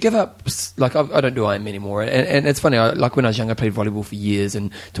funny when you give up. Like I don't do Ironman anymore, and it's funny. Like when I was young, I played volleyball for years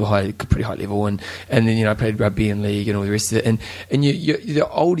and to a pretty high level, and then I played rugby and league and all the rest of it. And you the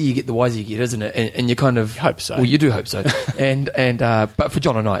older you get, the wiser you get, isn't it? And you kind of hope so. Well, you do hope so. and but for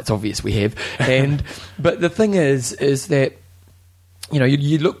John and I, it's obvious we have. But the thing is that.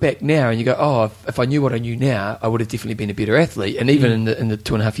 You look back now and you go, oh, if I knew what I knew now, I would have definitely been a better athlete. And even in the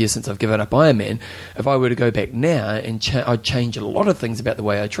 2.5 years since I've given up Ironman, if I were to go back now, and I'd change a lot of things about the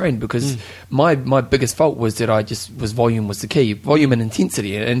way I trained, because my biggest fault was that volume was the key, volume and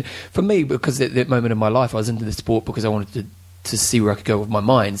intensity. And for me, because at that moment in my life, I was into the sport because I wanted to see where I could go with my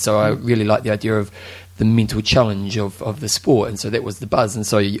mind. So I really liked the idea of the mental challenge of the sport, and so that was the buzz. And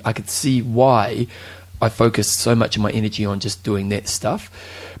so I could see why I focused so much of my energy on just doing that stuff.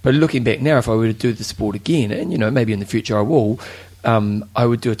 But looking back now, if I were to do the sport again, and maybe in the future I will, I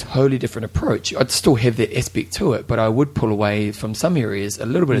would do a totally different approach. I'd still have that aspect to it, but I would pull away from some areas, a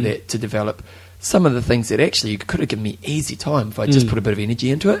little bit of that, to develop some of the things that actually could have given me easy time if I just put a bit of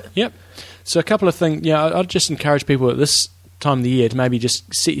energy into it. Yep. So a couple of things. I'd just encourage people at this time of the year to maybe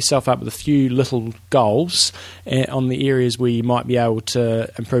just set yourself up with a few little goals on the areas where you might be able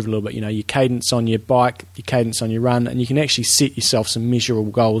to improve a little bit. Your cadence on your bike, your cadence on your run, and you can actually set yourself some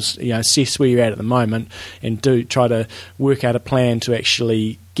measurable goals. Assess where you're at the moment, and try to work out a plan to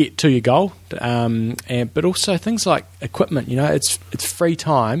actually get to your goal, but also things like equipment. It's free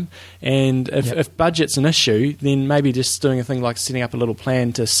time, and if budget's an issue, then maybe just doing a thing like setting up a little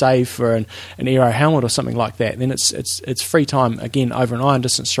plan to save for an aero helmet or something like that. Then it's free time again over an iron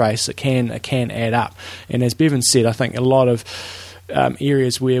distance race. It can add up, and as Bevan said, I think a lot of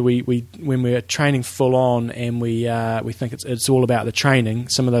areas where we when we're training full on and we think it's all about the training.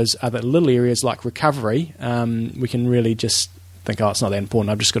 Some of those other little areas like recovery, we can really just think, it's not that important,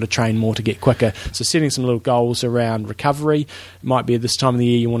 I've just got to train more to get quicker. So setting some little goals around recovery. It might be at this time of the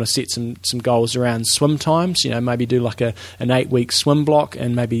year you want to set some goals around swim times. Maybe do like an 8-week swim block,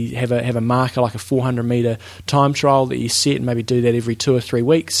 and maybe have a marker like a 400 metre time trial that you set, and maybe do that every 2 or 3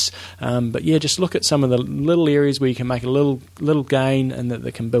 weeks. But just look at some of the little areas where you can make a little gain, and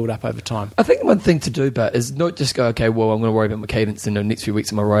that can build up over time. I think one thing to do, but is not just go, okay, well, I'm going to worry about my cadence in the next few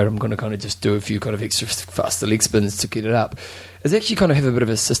weeks of my ride. I'm going to kind of just do a few kind of extra faster leg spins to get it up. Is actually kind of have a bit of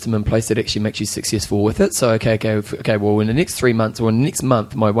a system in place that actually makes you successful with it. So, okay, well, in the next 3 months or in the next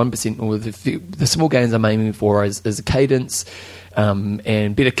month, my 1% or the small gains I'm aiming for is a cadence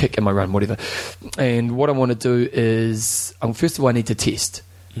and better kick in my run, whatever. And what I want to do is, first of all, I need to test.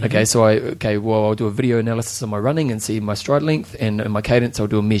 Mm-hmm. Okay, so I'll do a video analysis of my running and see my stride length, and in my cadence I'll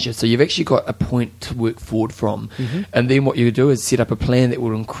do a measure. So you've actually got a point to work forward from. Mm-hmm. And then what you do is set up a plan that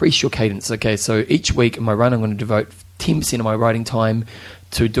will increase your cadence. Okay, so each week in my run I'm going to devote 10% of my riding time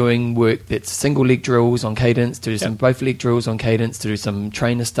to doing work that's single leg drills on cadence, to do some both leg drills on cadence, to do some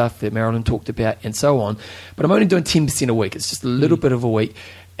trainer stuff that Marilyn talked about, and so on. But I'm only doing 10% a week. It's just a little bit of a week.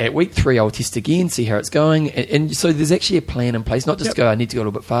 At week 3, I'll test again, see how it's going. And so there's actually a plan in place, not just go, I need to go a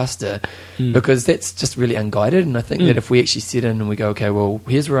little bit faster, because that's just really unguided. And I think that if we actually sit in and we go, okay, well,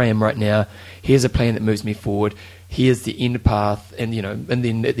 here's where I am right now, here's a plan that moves me forward, here's the end path, and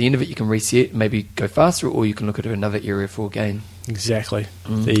then at the end of it you can reset, maybe go faster, or you can look at another area for a gain. Exactly.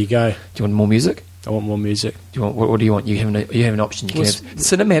 There you go. Do you want more music? I want more music. Do you want what do you want? You have an option. You can have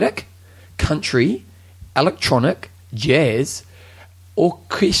cinematic, country, electronic, jazz,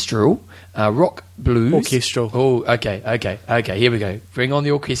 orchestral, rock, blues. Orchestral. Oh, okay. Here we go. Bring on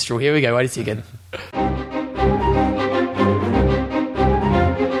the orchestral. Here we go. Wait a second.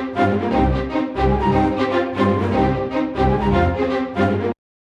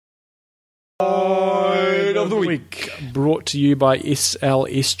 Of the week, brought to you by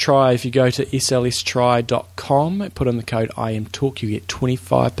SLS Tri. If you go to slstri.com, put in the code IMTalk, you get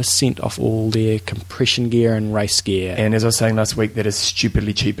 25% off all their compression gear and race gear. And as I was saying last week, that is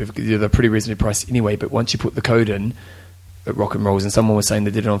stupidly cheap. They're pretty reasonably priced anyway, but once you put the code in, it rock and rolls. And someone was saying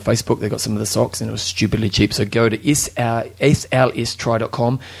they did it on Facebook, they got some of the socks, and it was stupidly cheap. So go to slstri.com,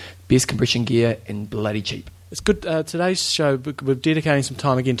 best compression gear and bloody cheap. It's good. Today's show, we're dedicating some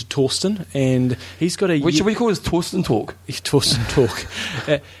time again to Torsten, and he's got a... Which should we call this Torsten Talk? Torsten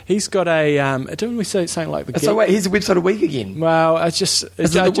Talk. He's got a... don't we say something like the... So wait, here's the website of the week again. Well,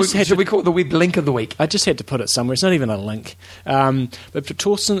 should we call it the web link of the week? I just had to put it somewhere. It's not even a link. But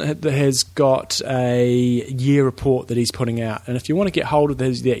Torsten has got a year report that he's putting out, and if you want to get hold of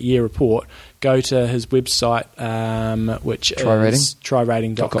that year report, go to his website, which is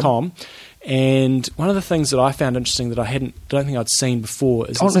tryrating.com. And one of the things that I found interesting that I don't think I'd seen before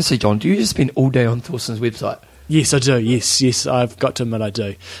is... Honestly, John, do you just spend all day on Torsten's website? Yes, I do. Yes, I've got to admit I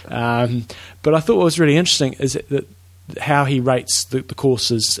do. But I thought what was really interesting is that how he rates the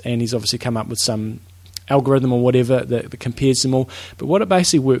courses, and he's obviously come up with some algorithm or whatever that compares them all. But what it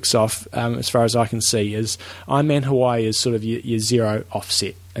basically works off, as far as I can see, is Ironman Hawaii is sort of your zero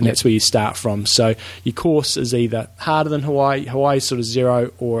offset, and that's where you start from. So your course is either harder than Hawaii, Hawaii's sort of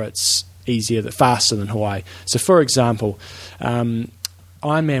zero, or it's faster than Hawaii. So, for example,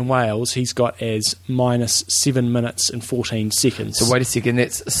 Ironman Wales, he's got as minus 7 minutes and 14 seconds. So wait a second,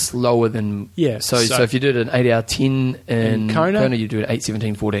 that's slower than... Yeah. So if you did an 8 hour 10 in Kona, you do an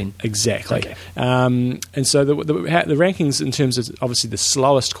 8:17:14. Exactly. Okay. And so the rankings in terms of obviously the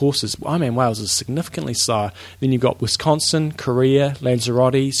slowest courses, Ironman Wales is significantly slower. Then you've got Wisconsin, Korea,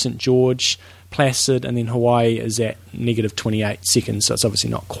 Lanzarote, St. George, Placid, and then Hawaii is at negative 28 seconds, so it's obviously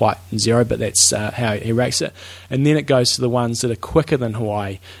not quite zero, but that's how he rates it. And then it goes to the ones that are quicker than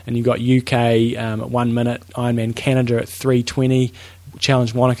Hawaii, and you've got UK at 1 minute, Ironman Canada at 3:20,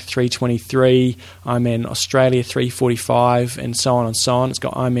 Challenge Wanaka 3:23, Ironman Australia 3:45, and so on and so on. It's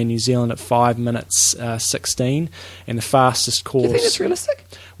got Ironman New Zealand at 5 minutes 16, and the fastest course... Do you think it's realistic?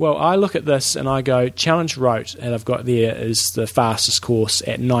 Well, I look at this and I go, Challenge Rote, and I've got there is the fastest course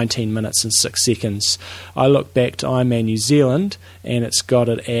at 19 minutes and 6 seconds. I look back to Ironman New Zealand, and it's got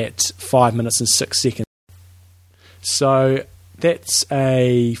it at 5 minutes and 6 seconds. So that's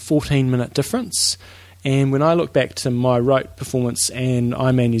a 14-minute difference. And when I look back to my rote performance and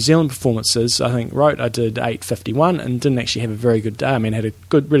Ironman New Zealand performances, I think rote I did 8:51 and didn't actually have a very good day. I mean, I had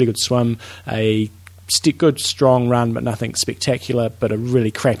a really good swim, a good strong run, but nothing spectacular, but a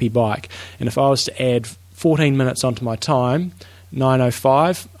really crappy bike. And if I was to add 14 minutes onto my time,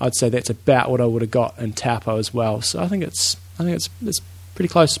 9:05, I'd say that's about what I would have got in Taupo as well. So I think it's pretty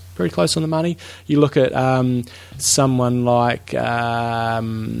close on the money. You look at someone like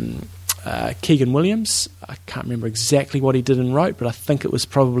Keegan Williams. I can't remember exactly what he did in rote, but I think it was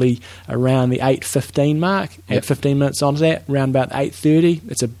probably around the 8:15 mark. Yep. 15 minutes onto that, around about 8:30.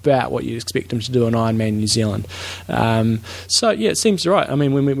 It's about what you'd expect him to do in Ironman New Zealand. So yeah, it seems right. I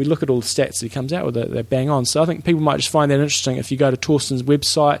mean, when we look at all the stats that he comes out with, they're bang on. So I think people might just find that interesting. If you go to Torsten's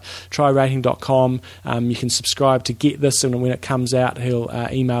website, tryrating.com, you can subscribe to get this, and when it comes out, he'll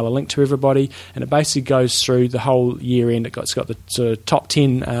email a link to everybody, and it basically goes through the whole year end. It's got the sort of top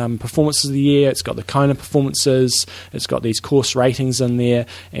 10 performances of the year. It's got the Kona performances. It's got these course ratings in there,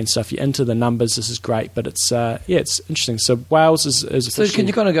 and so if you're into the numbers, this is great. But it's it's interesting. So Wales is so can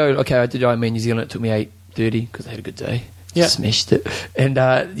you kind of go, okay, I did Ironman New Zealand, it took me 8:30 because I had a good day, smashed it, and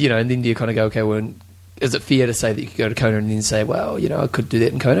and then you kind of go, okay, well, is it fair to say that you could go to Kona and then say, well, I could do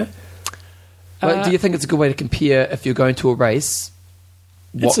that in Kona? Do you think it's a good way to compare if you're going to a race?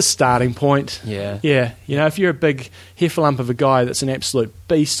 It's a starting point. Yeah. Yeah. If you're a big heffalump of a guy that's an absolute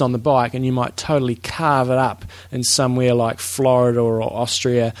beast on the bike, and you might totally carve it up in somewhere like Florida or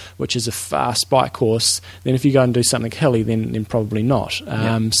Austria, which is a fast bike course, then if you go and do something hilly, then probably not.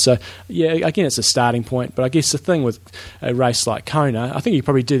 So, again, it's a starting point. But I guess the thing with a race like Kona, I think you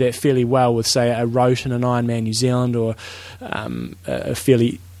probably do that fairly well with, say, a rote in an Ironman New Zealand, or a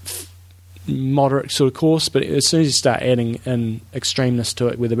fairly moderate sort of course, but as soon as you start adding in extremeness to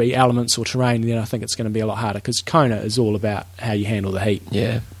it, whether it be elements or terrain, then I think it's going to be a lot harder, because Kona is all about how you handle the heat.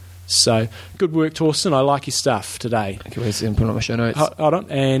 Yeah. So, good work, Torsten. I like your stuff today. Okay, we're going to put it on my show notes. Hold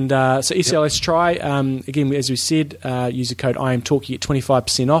on. And so ECLS Try, again, as we said, use the code IAMTalk, you get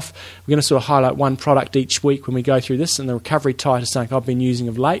 25% off. We're going to sort of highlight one product each week when we go through this, and the Recovery Tight is something I've been using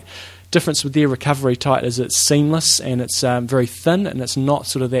of late. Difference with their Recovery Tight is it's seamless, and it's very thin, and it's not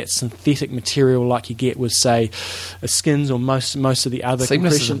sort of that synthetic material like you get with, say, a Skins or most of the other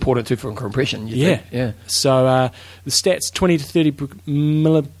seamless compression. is important too for compression. Yeah. So the stats, 20 to 30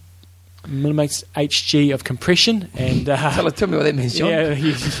 millimetres HG of compression, and tell me what that means, John.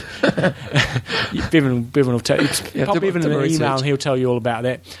 Bevan will tell you. Pop Bevan an email and he'll tell you all about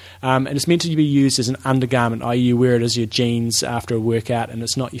that. And it's meant to be used as an undergarment, i.e. you wear it as your jeans after a workout, and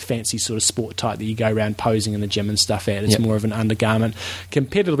it's not your fancy sort of sport type that you go around posing in the gym and stuff at. It's more of an undergarment.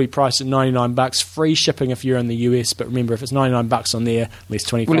 Competitively priced at $99, free shipping if you're in the US, but remember, if it's $99 on there, less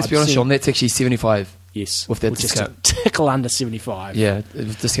 25%. Well, let's be honest, John, that's actually $75. Yes. With that discount. Just a tickle under 75. Yeah,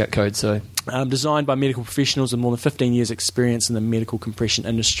 discount code, so. Designed by medical professionals with more than 15 years experience in the medical compression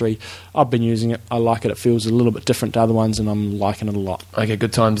industry. I've been using it. I like it. It feels a little bit different to other ones, and I'm liking it a lot. Okay,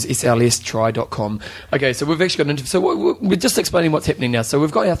 good times. slstry.com. Okay, so we've actually got an interview. So we're just explaining what's happening now. So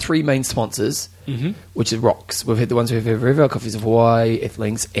we've got our three main sponsors, which is ROX. We've had the ones we've had forever, Coffees of Hawaii,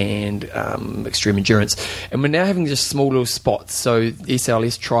 Athlinks, and Extreme Endurance. And we're now having just small little spots. So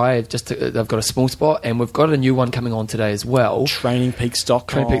SLS Try, they've got a small spot, and we've got a new one coming on today as well.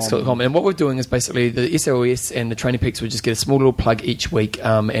 TrainingPeaks.com. TrainingPeaks.com. And what we're doing is basically the SLS and the Training Peaks will just get a small little plug each week,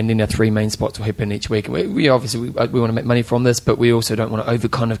 and then our three main spots will happen each week. And we obviously want to make money from this, but we also don't want to over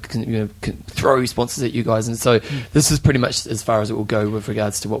kind of throw sponsors at you guys. And so this is pretty much as far as it will go with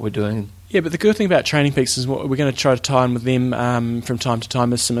regards to what we're doing. Yeah, but the good thing about Training Peaks is what we're going to try to tie in with them from time to time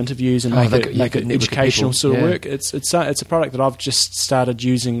with some interviews and make it educational sort of work. It's a product that I've just started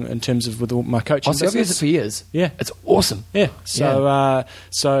using in terms of with all my coaching business. I've used it for years. Yeah. It's awesome. Yeah. So I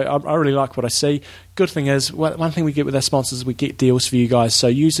really like what I see. Good thing is, one thing we get with our sponsors is we get deals for you guys. So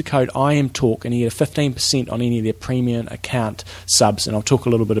use the code IAMTalk and you get a 15% on any of their premium account subs, and I'll talk a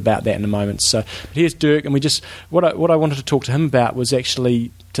little bit about that in a moment. So, but here's Dirk, and what I wanted to talk to him about was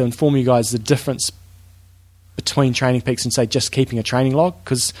actually to inform you guys the difference between Training Peaks and, say, just keeping a training log,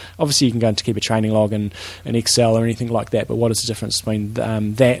 because obviously you can go into keep a training log in Excel or anything like that, but what is the difference between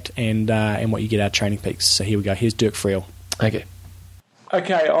that and what you get out of Training Peaks? So here we go. Here's Dirk Friel.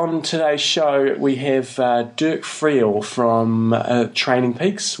 Okay, on today's show we have Dirk Friel from Training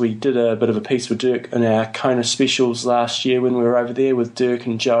Peaks. We did a bit of a piece with Dirk in our Kona specials last year when we were over there with Dirk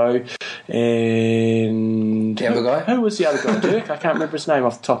and Joe. And the other guy? Who was the other guy, Dirk? I can't remember his name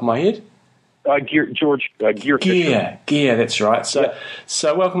off the top of my head. Gear, that's right. So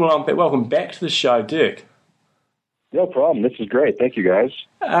welcome back to the show, Dirk. No problem. This is great. Thank you, guys.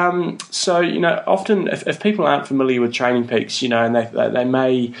 So, often if people aren't familiar with Training Peaks, and they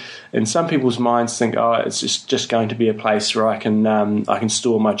may, in some people's minds, think, oh, it's just going to be a place where I can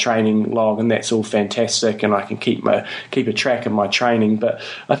store my training log, and that's all fantastic, and I can keep a track of my training. But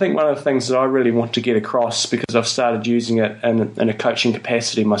I think one of the things that I really want to get across, because I've started using it in a coaching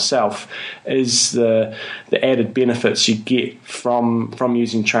capacity myself, is the added benefits you get from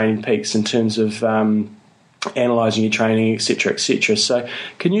using Training Peaks in terms of analysing your training, etc., etc. So,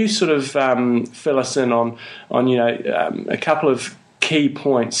 can you sort of fill us in on a couple of key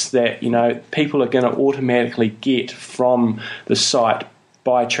points that people are going to automatically get from the site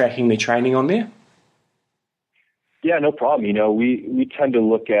by tracking their training on there? Yeah, no problem. We tend to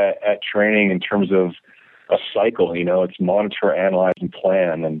look at training in terms of a cycle. It's monitor, analyze, and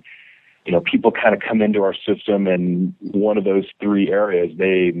plan. And people kind of come into our system, and one of those three areas,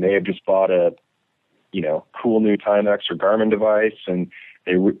 they may have just bought a cool new Timex or Garmin device, and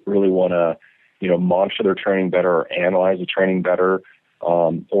they really want to, monitor their training better or analyze the training better.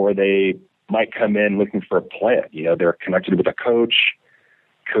 Or they might come in looking for a plan. They're connected with a coach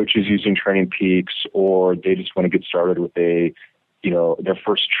is using Training Peaks, or they just want to get started with their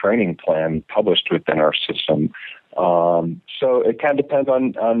first training plan published within our system. So it kind of depends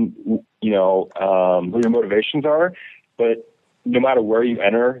on who your motivations are, but no matter where you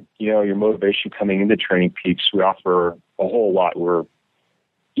enter, your motivation coming into Training Peaks, we offer a whole lot. We're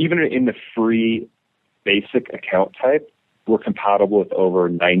even in the free basic account type, we're compatible with over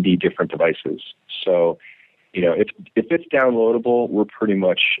 90 different devices. So, if it's downloadable, we're pretty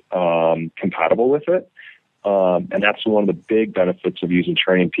much compatible with it. And that's one of the big benefits of using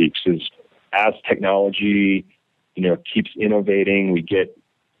Training Peaks is as technology, keeps innovating, we get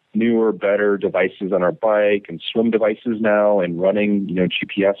newer, better devices on our bike and swim devices now and running,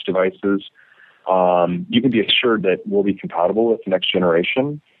 GPS devices. You can be assured that we'll be compatible with the next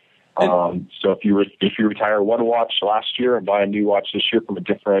generation. So if you retire one watch last year and buy a new watch this year from a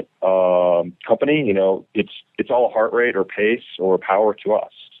different company, it's all heart rate or pace or power to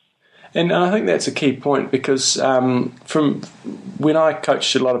us. And I think that's a key point because from when I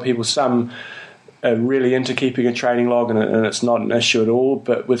coached a lot of people, some are really into keeping a training log, and it's not an issue at all.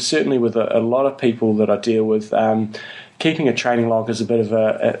 But certainly with a lot of people that I deal with, keeping a training log is a bit of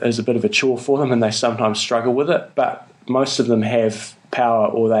a chore for them, and they sometimes struggle with it. But most of them have power,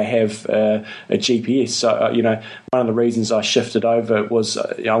 or they have a GPS. So one of the reasons I shifted over was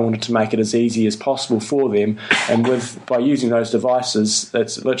I wanted to make it as easy as possible for them. And by using those devices,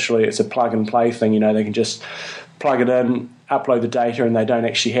 it's a plug and play thing. They can just plug it in, upload the data, and they don't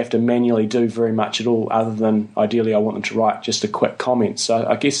actually have to manually do very much at all, other than ideally I want them to write just a quick comment. So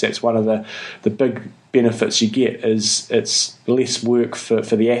I guess that's one of the big benefits you get, is it's less work for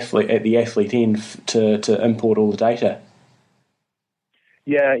the athlete at the athlete end to import all the data.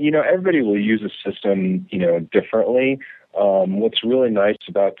 Yeah, everybody will use a system, differently. What's really nice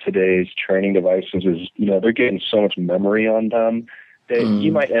about today's training devices is, they're getting so much memory on them that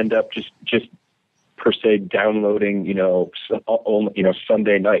you might end up just per se downloading,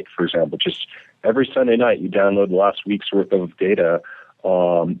 Sunday night, for example. Just every Sunday night you download the last week's worth of data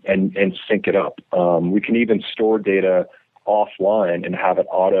and sync it up. We can even store data offline and have it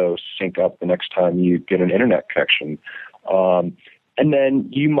auto sync up the next time you get an internet connection. And then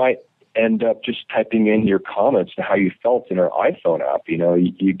you might end up just typing in your comments to how you felt in our iPhone app.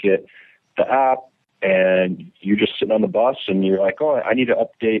 You get the app, and you're just sitting on the bus and you're like, oh, I need to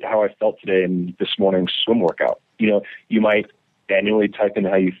update how I felt today in this morning's swim workout. You might manually type in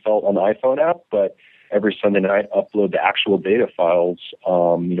how you felt on the iPhone app, but every Sunday night upload the actual data files,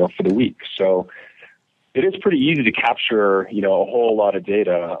 for the week. So it is pretty easy to capture, a whole lot of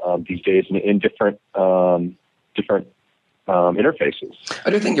data these days in different interfaces.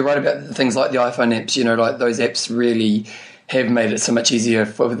 I do think you're right about things like the iPhone apps. Like those apps really have made it so much easier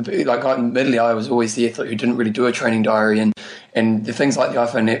admittedly, I was always the athlete who didn't really do a training diary, and the things like the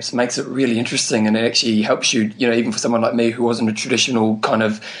iPhone apps makes it really interesting, and it actually helps you, even for someone like me who wasn't a traditional kind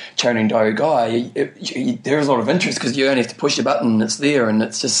of training diary guy, there is a lot of interest because you only have to push a button and it's there, and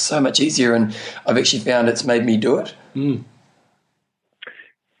it's just so much easier, and I've actually found it's made me do it.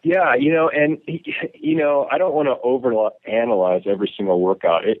 Yeah, and I don't want to overanalyze every single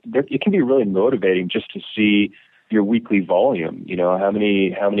workout. It can be really motivating just to see your weekly volume. How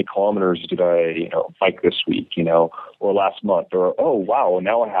many kilometers did I bike this week? Or last month? Or oh wow,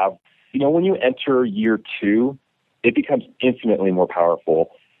 now I have. When you enter year 2, it becomes infinitely more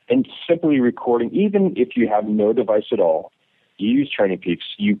powerful. And simply recording, even if you have no device at all, you use Training Peaks.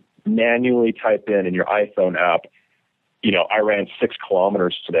 You manually type in your iPhone app, I ran 6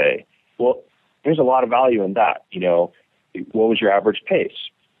 kilometers today. Well, there's a lot of value in that. What was your average pace?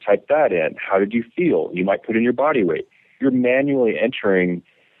 Type that in. How did you feel? You might put in your body weight. You're manually entering,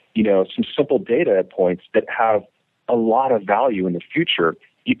 some simple data points that have a lot of value in the future.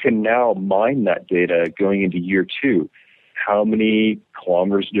 You can now mine that data going into year 2. How many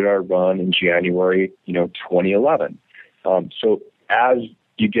kilometers did I run in January, 2011? So as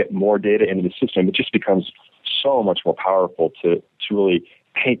you get more data into the system, it just becomes so much more powerful to really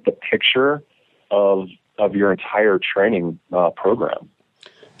paint the picture of your entire training program.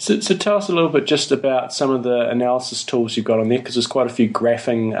 So tell us a little bit just about some of the analysis tools you've got on there, because there's quite a few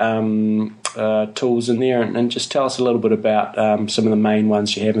graphing tools in there, and just tell us a little bit about some of the main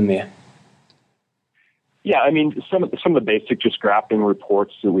ones you have in there. Yeah, I mean, some of the basic just graphing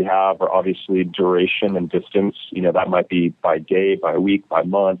reports that we have are obviously duration and distance. That might be by day, by week, by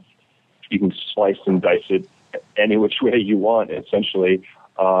month. You can slice and dice it any which way you want, essentially.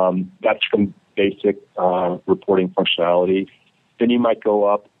 That's some basic reporting functionality. Then you might go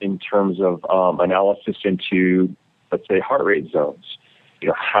up in terms of analysis into, let's say, heart rate zones.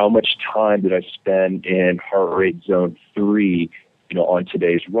 How much time did I spend in heart rate zone 3, on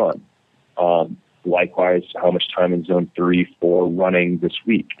today's run? Likewise, how much time in zone 3 for running this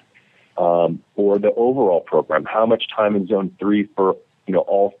week? Or the overall program, how much time in zone 3 for,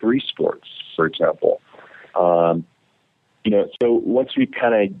 all 3 sports, for example? So once we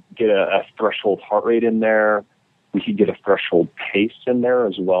kind of get a threshold heart rate in there, we can get a threshold pace in there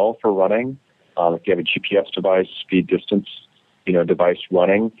as well for running. If you have a GPS device, speed distance, device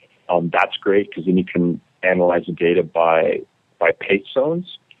running, that's great because then you can analyze the data by pace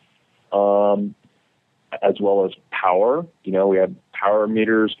zones, as well as power. We have power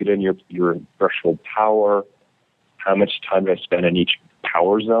meters, get in your threshold power. How much time did I spend in each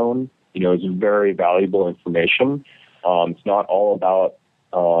power zone? Is very valuable information. It's not all about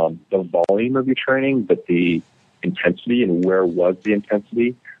the volume of your training, but the intensity and where was the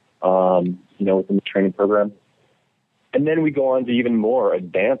intensity, within the training program. And then we go on to even more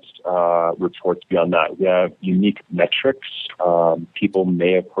advanced reports beyond that. We have unique metrics. People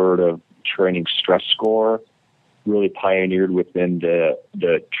may have heard of training stress score, really pioneered within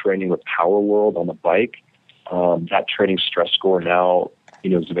the training with Power World on the bike. That training stress score now,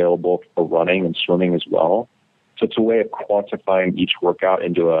 is available for running and swimming as well. So it's a way of quantifying each workout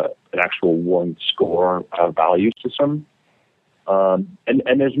into an actual one score value system. And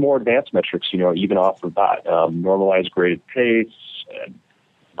there's more advanced metrics, even off of that. Normalized graded pace, and,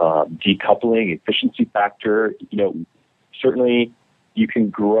 decoupling, efficiency factor. Certainly you can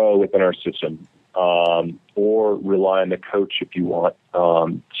grow within our system, or rely on the coach if you want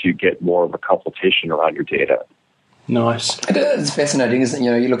to get more of a consultation around your data. Nice. It's fascinating, isn't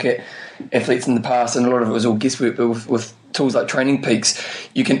it? You look at athletes in the past, and a lot of it was all guesswork, but with tools like Training Peaks,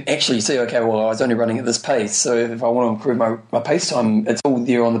 you can actually see, okay, well, I was only running at this pace, so if I want to improve my pace time, it's all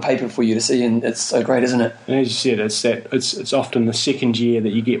there on the paper for you to see, and it's so great, isn't it? And as you said, it's often the second year that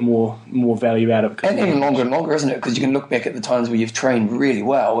you get more value out of it. And even longer and longer, isn't it? Because you can look back at the times where you've trained really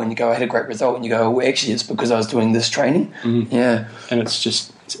well, and you go, I had a great result, and you go, well, actually, it's because I was doing this training. Mm-hmm. Yeah. And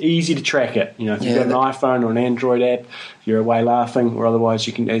it's easy to track it. If you've got an iPhone or an Android app, you're away laughing, or otherwise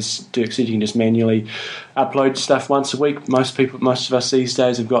you can, as Dirk said, you can just manually upload stuff once a week. Most of us these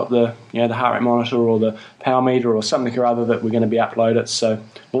days have got the heart rate monitor or the power meter or something or other that we're going to be uploaded. So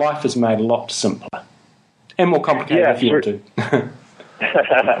life is made a lot simpler and more complicated if you want to.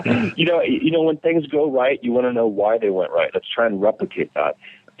 When things go right, you want to know why they went right. Let's try and replicate that.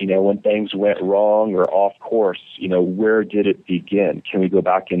 When things went wrong or off course, where did it begin? Can we go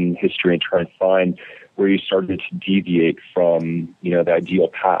back in history and try and find where you started to deviate from, the ideal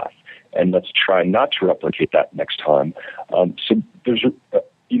path? And let's try not to replicate that next time. So there's,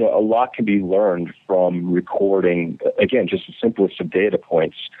 a lot can be learned from recording, again, just the simplest of data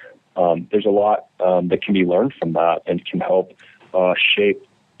points. There's a lot that can be learned from that and can help shape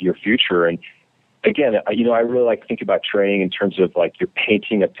your future. And again, I really like to think about training in terms of like you're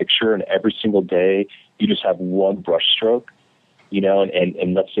painting a picture, and every single day you just have one brush stroke,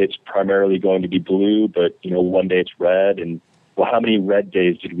 and let's say it's primarily going to be blue, but, one day it's red, and well, how many red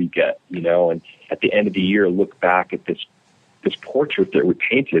days did we get, and at the end of the year, look back at this portrait that we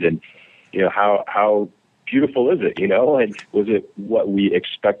painted, and, how beautiful is it, and was it what we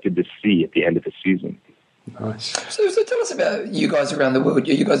expected to see at the end of the season? Nice. So tell us about you guys around the world.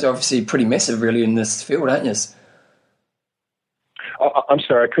 You guys are obviously pretty massive, really, in this field, aren't you? I'm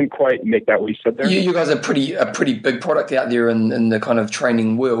sorry, I couldn't quite make that what you said there. You guys are a pretty big product out there in the kind of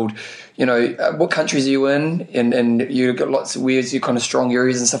training world. What countries are you in? And you've got lots of where's your kind of strong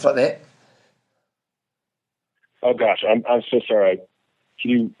areas and stuff like that? Oh gosh, I'm so sorry.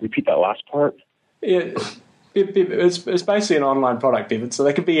 Can you repeat that last part? It's basically an online product, Bevan, so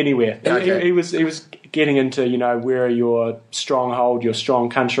they could be anywhere. Okay. He was getting into, where are your stronghold, your strong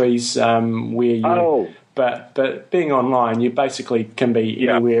countries, where you. Oh. But being online, you basically can be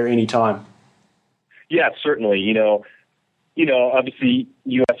anywhere, anytime. Yeah, certainly. Obviously,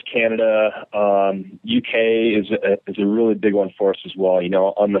 U.S., Canada, UK is a really big one for us as well.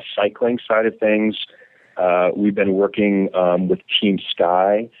 On the cycling side of things, we've been working with Team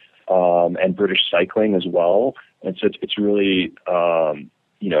Sky and British Cycling as well, and so it's really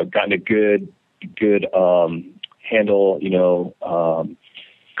gotten a good handle,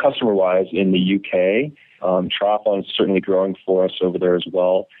 customer-wise in the UK. Triathlon is certainly growing for us over there as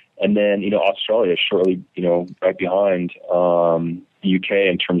well. And then, Australia is shortly, right behind the UK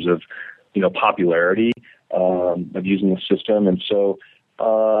in terms of, popularity of using the system. And so,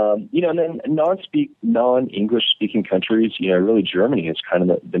 and then non-English speaking countries, really Germany is kind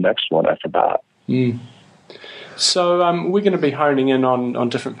of the next one after that. Mm. So we're going to be honing in on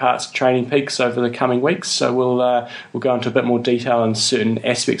different parts of Training Peaks over the coming weeks. So we'll go into a bit more detail on certain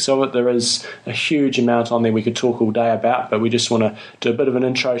aspects of it. There is a huge amount on there we could talk all day about, but we just want to do a bit of an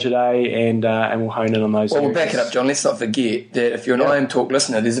intro today, and we'll hone in on those. Well, we'll back it up, John. Let's not forget that if you're an IM Talk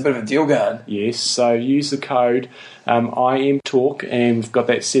listener, there's a bit of a deal going. Yes. So use the code IM Talk, and we've got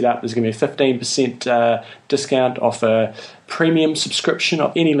that set up. There's going to be a 15% discount off a premium subscription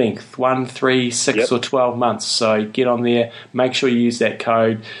of any length, 1, 3, 6 or 12 months. So get on there, make sure you use that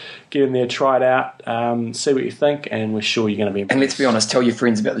code, get in there, try it out, see what you think, and we're sure you're going to be impressed. And let's be honest, tell your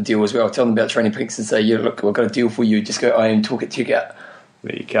friends about the deal as well. Tell them about Training Peaks and say, look, we've got a deal for you. Just go IM Talk at checkout.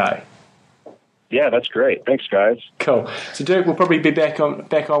 There you go. Yeah, that's great. Thanks, guys. Cool. So, Dirk, we'll probably be back on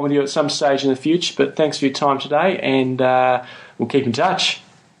with you at some stage in the future, but thanks for your time today, and we'll keep in touch.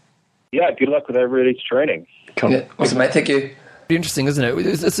 Yeah, good luck with everybody's training. Cool. Yeah, awesome, mate. Thank you. Interesting, isn't it?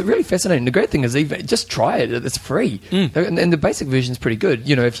 It's really fascinating. The great thing is, even just try it. It's free, and the basic version is pretty good.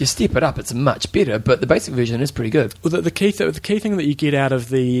 If you step it up, it's much better. But the basic version is pretty good. Well, the key thing that you get out of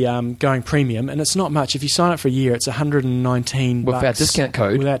the going premium, and it's not much. If you sign up for a year, it's $119 without discount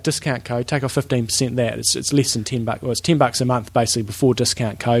code. Without discount code, take off 15%. That it's less than $10. Well, it's $10 a month basically before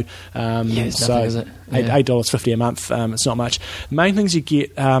discount code. It's nothing, is it? $8.50 a month. It's not much. The main things you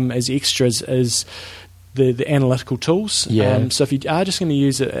get as extras is the analytical tools. Yeah. So if you are just going to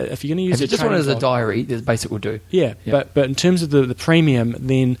use it, if you're going to use it, just want it as a diary, the basic will do. Yeah. But in terms of the premium,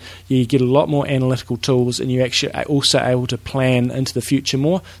 then you get a lot more analytical tools, and you're actually also able to plan into the future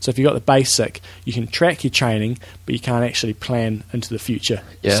more. So if you've got the basic, you can track your training, but you can't actually plan into the future.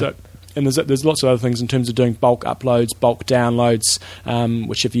 Yeah. So, and there's lots of other things in terms of doing bulk uploads, bulk downloads,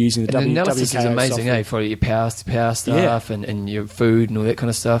 which if you're using the analysis is amazing, software. for your power stuff and your food and all that kind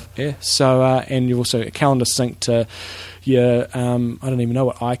of stuff. Yeah. So and you've also a calendar sync to your I don't even know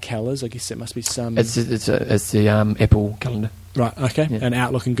what iCal is. I guess that must be some. It's the Apple calendar. Right, okay, yeah. And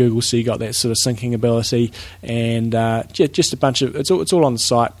Outlook and Google, so you got that sort of syncing ability, and just a bunch of it's all on the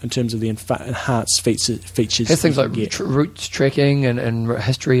site in terms of the enhanced features. It has things like route tracking and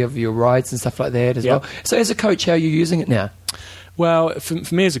history of your rides and stuff like that as well. So as a coach, how are you using it now? Well, for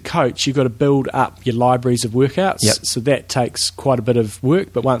me as a coach, you've got to build up your libraries of workouts. Yep. So that takes quite a bit of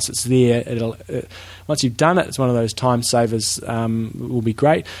work, but once it's there, once you've done it, it's one of those time savers. Will be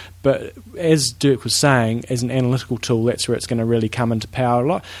great. But as Dirk was saying, as an analytical tool, that's where it's going to really come into power a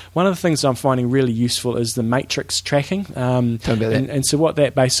lot. One of the things I'm finding really useful is the matrix tracking. Tell me about that. And so what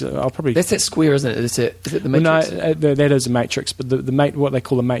that basically, that's that square, isn't it? Is it the matrix? No, that is a matrix. But what they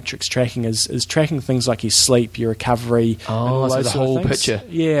call the matrix tracking is tracking things like your sleep, your recovery, and all so those the whole picture.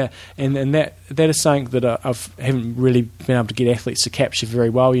 Yeah, and that is something that I haven't really been able to get athletes to capture very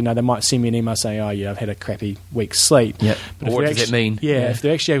well. They might send me an email saying, "Oh, yeah, I've had a crappy week's sleep." Yeah. But what does that mean? Yeah, if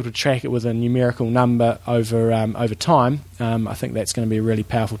they're actually able to track it with a numerical number over time, I think that's going to be a really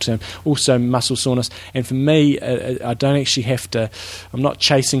powerful term. Also, muscle soreness. And for me, I don't actually have to. I'm not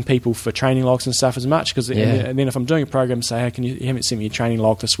chasing people for training logs and stuff as much because. And then if I'm doing a program, say, "Hey, you haven't sent me your training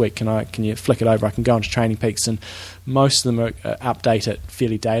log this week? Can you flick it over? I can go onto Training Peaks." And most of them update it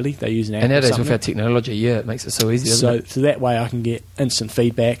fairly daily. They use an app. And nowadays with our technology, it makes it so easy. So that way I can get instant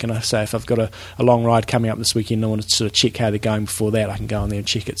feedback, and I say if I've got a long ride coming up this weekend, I want to sort of check how they're going before that, I can go on there and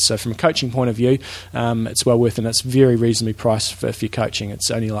check it. So from a coaching point of view, it's well worth it, and it's very reasonably ordinary price if you're coaching.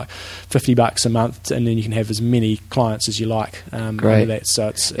 It's only like $50 a month, and then you can have as many clients as you like under that. So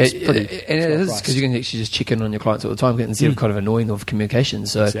it's pretty. And it is because you can actually just check in on your clients all the time instead of kind of annoying them with communication.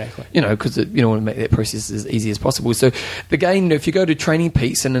 So exactly. Because you want to make that process as easy as possible. So again, if you go to Training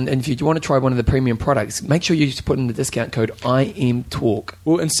Peaks and if you want to try one of the premium products, make sure you put in the discount code IMTalk.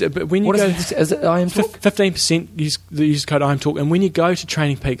 Well, but when you is it IMTalk? 15% use code IMTalk, and when you go to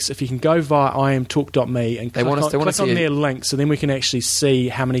Training Peaks, if you can go via imtalk.me and click on their link, so then we can actually see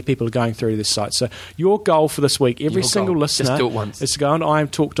how many people are going through this site. So your goal for this week, every single listener, just do it once. is to go on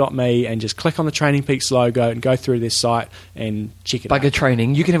imtalk.me and just click on the Training Peaks logo and go through their site and check it out. Bugger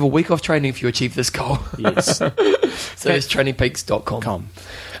training. You can have a week off training if you achieve this goal. Yes. So it's trainingpeaks.com.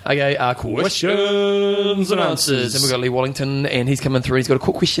 Okay, questions and answers. And we've got Lee Wallington, and he's coming through. He's got a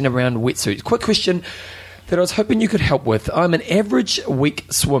quick question around wetsuits. Quick question that I was hoping you could help with. I'm an average week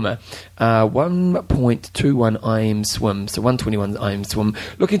swimmer, 1.21 IM swim, so 121 IM swim.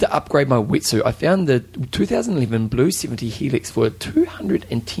 Looking to upgrade my wetsuit. I found the 2011 Blue 70 Helix for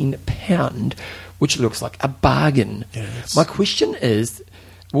 £210, which looks like a bargain. Yes. My question is,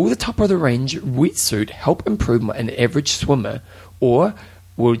 will the top of the range wetsuit help improve an average swimmer, or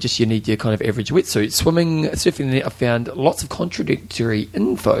will just you need your kind of average wetsuit? Surfing the net, I found lots of contradictory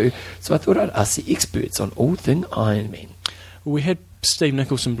info, so I thought I'd ask the experts on all thing Ironman. We had Steve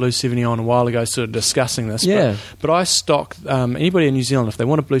Nicholson, Blue 70, on a while ago sort of discussing this. Yeah. But I stock anybody in New Zealand, if they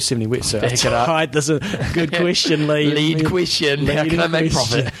want a Blue 70 wetsuit. Pick it up. That's a good question, Lee. Lead question. How can I make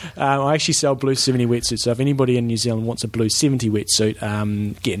profit? I actually sell Blue 70 wetsuits, so if anybody in New Zealand wants a Blue 70 wetsuit,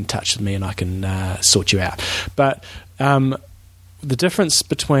 get in touch with me and I can sort you out. But the difference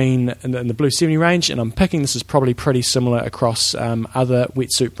between in the Blue 70 range, and I'm picking this is probably pretty similar across other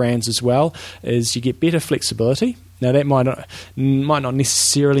wetsuit brands as well, is you get better flexibility. Now that might not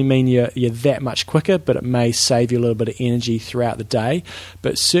necessarily mean you're that much quicker, but it may save you a little bit of energy throughout the day.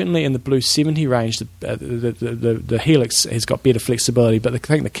 But certainly in the Blue 70 range, the Helix has got better flexibility. But I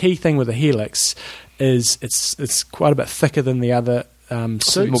think the key thing with the Helix is it's quite a bit thicker than the other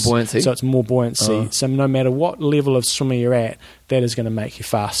suits. More buoyancy. So it's more buoyancy. So no matter what level of swimming you're at, that is going to make you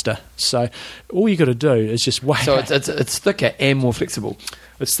faster. So all you got to do is just wait. So it's thicker and more flexible.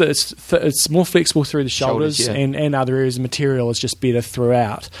 It's more flexible through the shoulders yeah. and other areas. The material is just better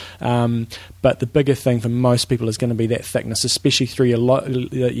throughout. But the bigger thing for most people is going to be that thickness, especially through your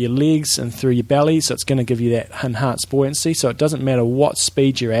legs and through your belly. So it's going to give you that enhanced buoyancy. So it doesn't matter what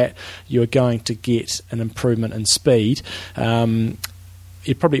speed you're at, you're going to get an improvement in speed.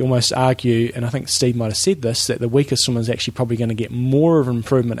 You'd probably almost argue, and I think Steve might have said this, that the weaker swimmer is actually probably going to get more of an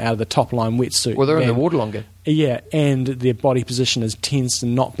improvement out of the top line wetsuit. Well, they're in the water longer. Yeah, and their body position tends to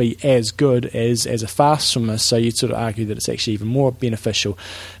not be as good as a fast swimmer, so you'd sort of argue that it's actually even more beneficial.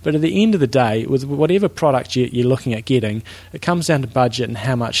 But at the end of the day, with whatever product you're looking at getting, it comes down to budget and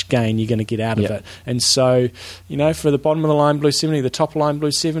how much gain you're going to get out of it. And so, for the bottom of the line Blue 70, the top line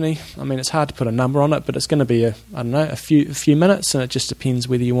Blue 70, I mean, it's hard to put a number on it, but it's going to be a few minutes, and it just depends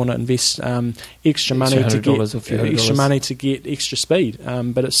whether you want to invest extra money to get extra speed.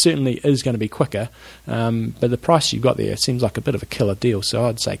 But it certainly is going to be quicker. But the price you've got there seems like a bit of a killer deal, so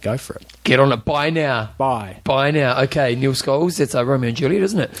I'd say go for it. Get on it. Buy now. Buy now. Okay, Neil Scholes, that's Romeo and Juliet,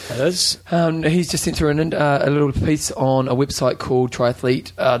 isn't it? It is. He's just sent through a little piece on a website called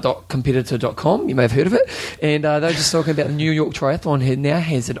triathlete.competitor.com. You may have heard of it. And they're just talking about the New York Triathlon now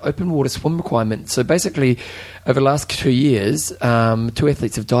has an open water swim requirement. So basically, over the last 2 years, 2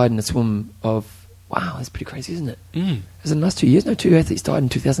 athletes have died in a swim of... Wow, that's pretty crazy, isn't it? Mm. Was it in the last 2 years? No, 2 athletes died in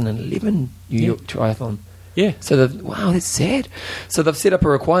 2011 New York Triathlon. Yeah. So that's sad. So they've set up a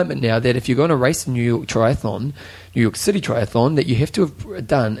requirement now that if you're going to race the New York City Triathlon, that you have to have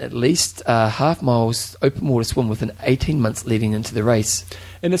done at least half miles open water swim within 18 months leading into the race.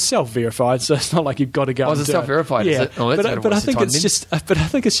 And it's self-verified, so it's not like you've got to go. Oh, is it self-verified? Yeah, is it? Oh, but I think it's just. But I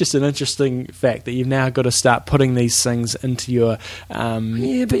think it's just an interesting fact that you've now got to start putting these things into your.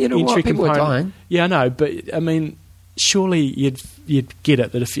 Yeah, but you know what? People are dying. Yeah, I know, but I mean, surely you'd get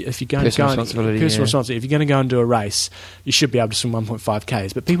it that if you're going to go responsibility, if you're going to go and do a race, you should be able to swim 1.5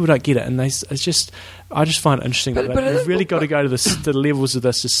 k's. But people don't get it, and I just find it interesting that you've really got to go to the levels of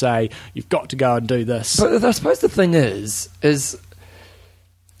this to say you've got to go and do this. But I suppose the thing is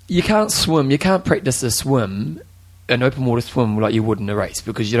you can't swim, you can't practice a swim, an open water swim like you would in a race,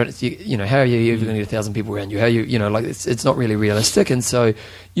 because how are you ever going to get 1,000 people around you? How it's not really realistic, and so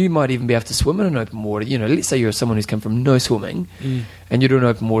you might even be able to swim in an open water. Let's say you're someone who's come from no swimming, and you do an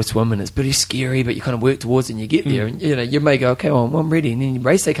open water swim, and it's pretty scary, but you kind of work towards it, and you get there, and you may go, okay, well, I'm ready, and then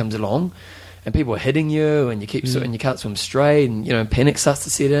race day comes along, and people are hitting you, and you keep and you can't swim straight, and panic starts to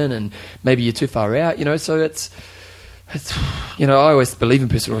set in, and maybe you're too far out, so it's. It's, I always believe in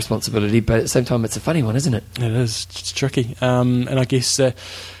personal responsibility, but at the same time, it's a funny one, isn't it? It is. It's tricky. And I guess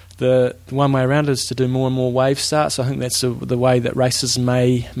the one way around is to do more and more wave starts. I think that's the way that races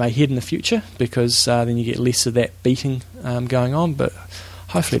may head in the future, because then you get less of that beating going on. But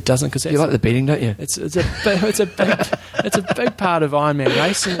hopefully it doesn't, because you like the beating, don't you? It's a big part of Ironman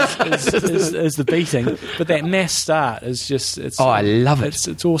racing is the beating. But that mass start is just I love it.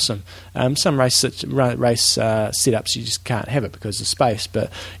 It's awesome. Some race setups you just can't have it because of space.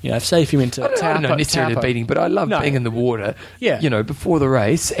 But say if you went to I don't know necessarily the beating, but I love being in the water. Yeah. Before the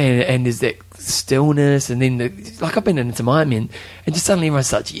race, and there's that stillness, and then I've been into Ironman, and just suddenly everyone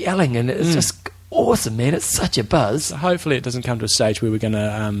starts yelling, and it's just awesome, man. It's such a buzz. So hopefully it doesn't come to a stage where we're going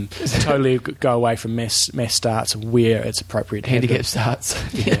to totally go away from mass starts where it's appropriate to handicap starts.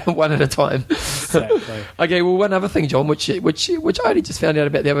 Yeah. One at a time. Exactly. Okay, well, one other thing, John, which I only just found out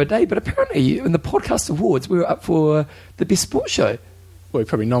about the other day, but apparently in the podcast awards we were up for the best sports show. Well, we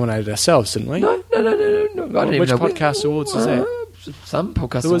probably nominated ourselves, didn't we? No. I don't Which even know podcast awards is that? Some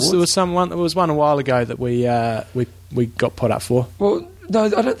podcast awards. There was one a while ago that we got put up for. Well, no, I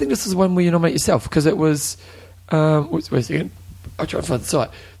don't think this is one where you nominate yourself, because it was. Wait a second. I'll try to find the site.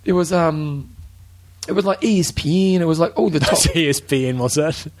 It was like ESPN. It was like all the top. ESPN, was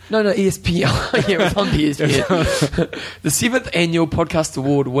it? No, ESPN. Yeah, it was on ESPN. The 7th annual podcast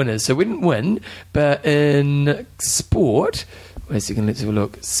award winners. So we didn't win, but in sport. Wait a second. Let's have a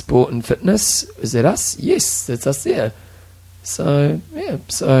look. Sport and fitness. Is that us? Yes, that's us there. So yeah.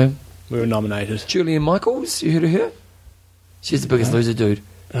 So we were nominated. Julian Michaels. You heard of her? She's the biggest loser, dude.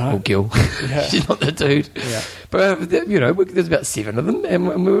 Or Gil. Yeah. She's not the dude. Yeah. But, there's about 7 of them,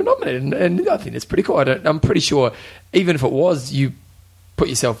 and we were nominated, and I think it's pretty cool. I'm pretty sure, even if it was you put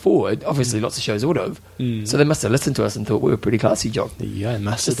yourself forward, obviously lots of shows would have. So they must have listened to us and thought we were pretty classy, John. Yeah,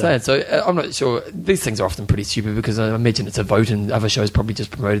 must have done. So I'm not sure. These things are often pretty stupid, because I imagine it's a vote, and other shows probably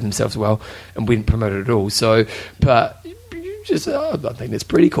just promoted themselves well, and we didn't promote it at all. So, but I think that's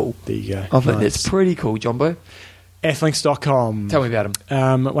pretty cool. There you go. I think that's pretty cool, Jumbo. Athlinks.com. Tell me about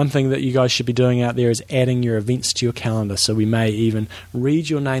them. One thing that you guys should be doing out there is adding your events to your calendar, so we may even read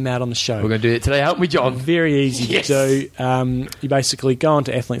your name out on the show. We're going to do it today, aren't we, John? Very easy to do. You basically go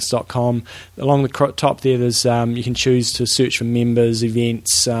onto athlinks.com. Along the top there, there's you can choose to search for members,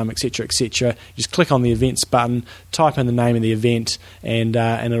 events, etc., etc. You just click on the events button, type in the name of the event, and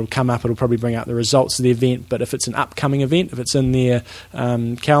it'll come up. It'll probably bring up the results of the event. But if it's an upcoming event, if it's in their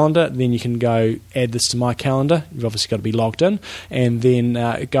calendar, then you can go add this to my calendar. You've obviously got to be logged in, and then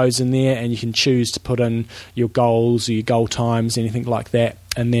it goes in there, and you can choose to put in your goals or your goal times, anything like that,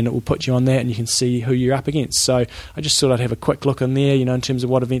 and then it will put you on that, and you can see who you're up against. So I just thought I'd have a quick look in there, in terms of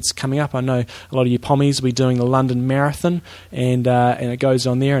what events are coming up. I know a lot of you pommies will be doing the London Marathon, and it goes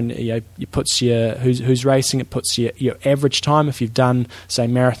on there, and it puts your who's racing. It puts your average time if you've done, say,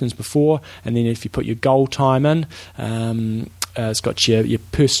 marathons before, and then if you put your goal time in. It's got your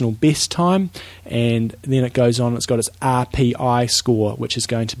personal best time, and then it goes on. It's got its RPI score, which is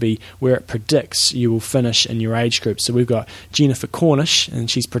going to be where it predicts you will finish in your age group. So we've got Jennifer Cornish, and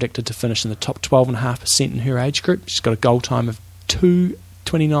she's predicted to finish in the top 12.5% in her age group. She's got a goal time of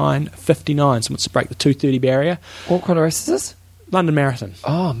 2:29.59, so wants to break the 2:30 barrier. What kind of race is this? London Marathon.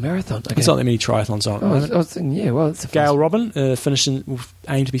 Oh, marathon. Okay. There's not that many triathlons on. I was thinking, yeah, well, it's a Gail Robin will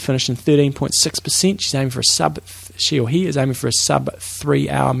aim to be finishing 13.6%. She's aiming for she or he is aiming for a sub 3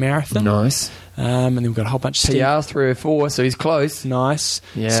 hour marathon. Nice. And then we've got a whole bunch of PR 3 or 4, so he's close. Nice.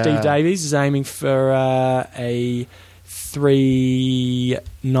 Yeah. Steve Davies is aiming for a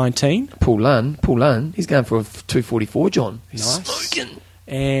 3:19. Paul Lunn, he's going for a 2:44, John. He's nice. smoking.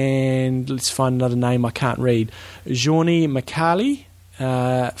 And let's find another name I can't read. Johnny Mikali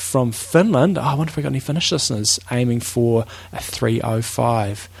from Finland. I wonder if we've got any Finnish listeners aiming for a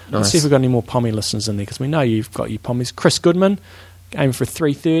 3:05. Nice. Let's see if we've got any more Pommy listeners in there, because we know you've got your Pommies. Chris Goodman aiming for a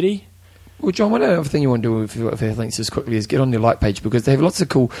 3:30. Well, John, one other thing you want to do with Athlinks just quickly is get on their like page, because they have lots of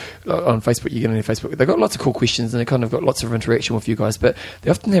cool, on Facebook, you get on their Facebook, they've got lots of cool questions, and they kind of got lots of interaction with you guys, but they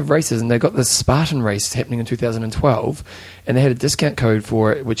often have races, and they've got this Spartan race happening in 2012, and they had a discount code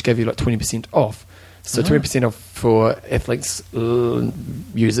for it, which gave you like 20% off. So 20% off for Athlinks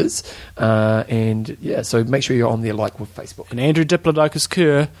users, and yeah, so make sure you're on there like with Facebook. And Andrew Diplodocus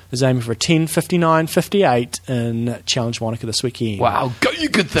Kerr is aiming for a 10:59.58 in Challenge Wanaka this weekend. Wow, go you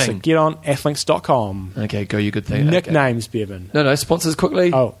good thing! So get on athlinks.com. Okay, go you good thing. Nicknames, okay. Bevan. No, sponsors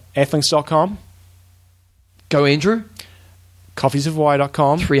quickly. Oh, athlinks.com. Go Andrew.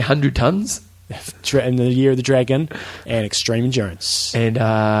 Coffeesofhawaii.com. 300 tons. In the Year of the Dragon, and Extreme Endurance. And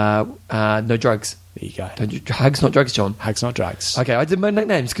no drugs. There you go. Hugs, not drugs, John. Hugs, not drugs. Okay, I did my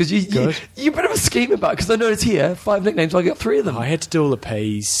nicknames because you're a bit of a schemer, but because I noticed here 5 nicknames, I got 3 of them. I had to do all the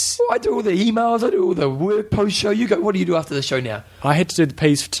P's. I do all the emails, I do all the work post show. You go. What do you do after the show now? I had to do the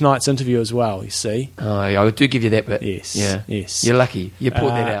P's for tonight's interview as well. You see? Oh, yeah, I do give you that bit. Yes. Yeah. Yes. You're lucky. You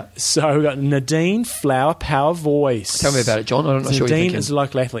pulled that out. So we've got Nadine Flower Power Voice. Tell me about it, John. I'm not sure. Nadine is a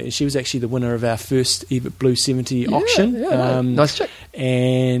local athlete, and she was actually the winner of our first Blue 70 auction. Yeah, nice chick.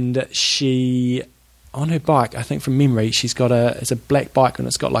 And she, on her bike, I think from memory, she's got it's a black bike, and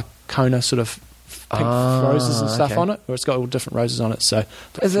it's got like Kona sort of pink roses and stuff on it, or it's got all different roses on it. So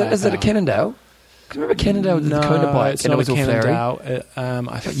is it a Cannondale? Because remember Cannondale with the Kona bike, it's and not it was a all Cannondale.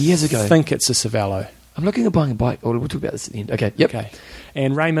 flary. Years ago. I think it's a Cervelo. I'm looking at buying a bike. We'll talk about this at the end. Okay. Yep. Okay.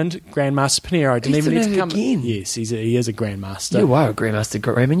 And Raymond, Grandmaster Pinheiro, didn't He's even need done to it come. again. Yes, he is a Grandmaster. You are a Grandmaster,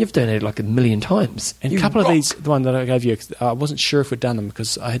 Raymond. You've done it like 1,000,000 times. And a couple of these, the one that I gave you, I wasn't sure if we'd done them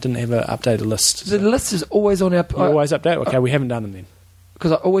because I didn't have an updated list. The list is always on our. You always update? Okay, we haven't done them then.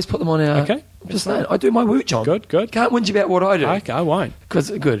 Because I always put them on our. Okay. I'm just saying, I do my work, John. Good. Can't whinge about what I do. Okay, I won't. Because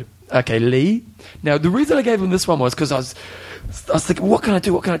good. Okay, Lee. Now the reason I gave him this one was because I was thinking, what can I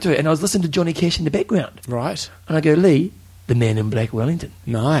do? And I was listening to Johnny Cash in the background. Right. And I go, Lee, the Man in Black Wellington.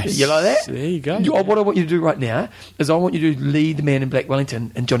 Nice. You like that? There you go. What I want you to do right now is I want you to lead the Man in Black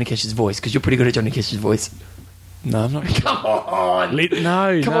Wellington in Johnny Cash's voice because you're pretty good at Johnny Cash's voice. No, I'm not. Come on.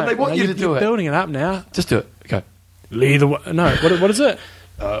 Come on, they want you to do you're it. Building it up now. Just do it. Okay. Lee the... No, what is it?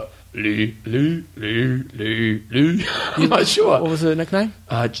 Lee. I'm not sure. What was the nickname?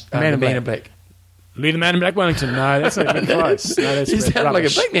 Man in Black. Lee the Man in Black Wellington. No, that's not even close. No, that's You sound like a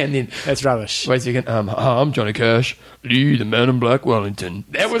rubbish. black man then. That's rubbish. Wait a second. I'm Johnny Cash. Lee, the Man in Black Wellington.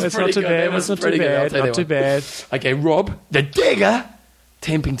 That was That's pretty not too good. bad. That was That's not pretty too good. I'll bad. tell you Not that too one. bad. Okay, Rob, the Digger,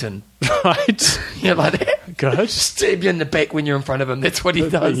 Tampington. Right. You like that? Good. Stab you in the back when you're in front of him. That's what he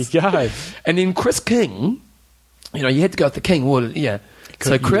does. There you go. And then Chris King, you had to go with the King, yeah.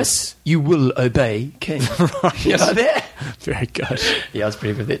 So Chris, you will obey King. Right. You like that? Very good. Yeah, I was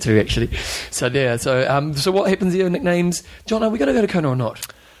pretty good at that too, actually. So there. So what happens here? Nicknames, John? Are we going to go to Kona or not?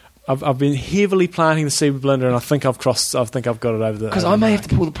 I've been heavily planting the seed with Belinda, and I think I've got it over the. Because I may have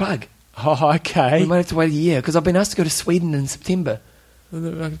to pull the plug. Oh, okay. We might have to wait a year because I've been asked to go to Sweden in September.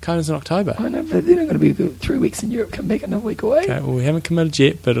 Kona's in October. I know, but they're not going to be 3 weeks in Europe. Come back another week away. Okay, well, we haven't committed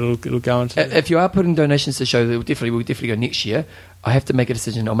yet, but it'll go into. If you are putting donations to the show, we'll definitely go next year. I have to make a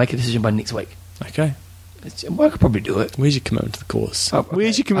decision. I'll make a decision by next week. Okay. Well, I could probably do it. Where's your commitment to the cause? Oh, okay.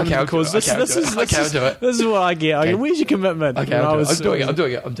 Where's your commitment to the cause? This is what I get. Okay, where's your commitment? Okay, I'm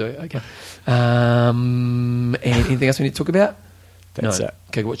doing it. Okay. And anything else we need to talk about? That's it.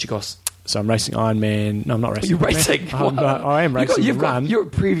 Okay, what's your cost? So I'm racing Ironman. No, I'm not racing. You're racing? I am racing. You're a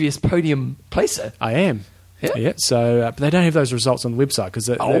previous podium placer. I am. Yeah. So, but they don't have those results on the website because.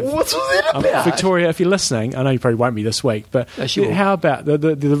 What's that about? Victoria, if you're listening, I know you probably won't be this week, but how about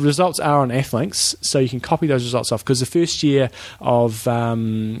the results are on Athlinks, so you can copy those results off because the first year of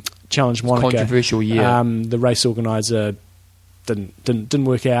Challenge Monaco, controversial year, the race organizer didn't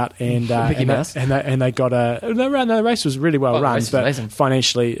work out, and they got the race was really well run, but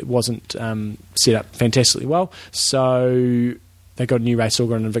financially it wasn't set up fantastically well. So they got a new race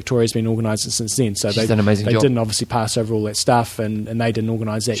organizer, and Victoria's been organising since then. So She's done an amazing job. They didn't obviously pass over all that stuff, and they didn't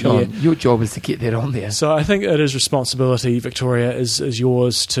organise that John, year. your job is to get that on there. So I think it is responsibility, Victoria, is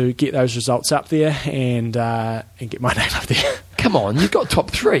yours to get those results up there and get my name up there. Come on, you've got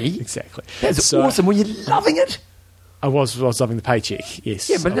top 3. Exactly. That's awesome. Were you loving it? I was loving the paycheck, yes.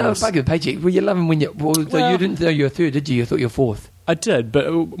 Yeah, but no, fuck the paycheck. Were you loving when you... Well, you didn't know you were 3rd, did you? You thought you were 4th. I did, but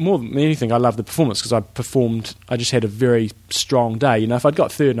more than anything, I loved the performance because I just had a very strong day. If I'd got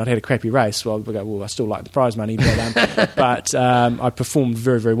 3rd and I'd had a crappy race, well, I'd go, well, I still like the prize money, but I performed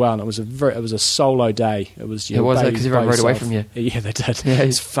very, very well, and it was a solo day. It was because everyone rode away from you. Yeah, they did. Yeah,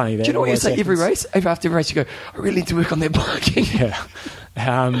 it's funny. Do you know what you say every race? After every race, you go, I really need to work on that biking. Yeah.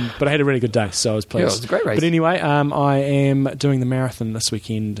 But I had a really good day, so I was pleased. Yeah, it was a great race. But anyway, I am doing the marathon this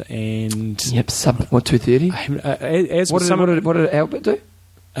weekend, and sub 2:30. What did Albert do?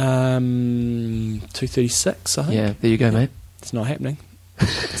 2:36, I think. Yeah, there you go, mate. It's not happening.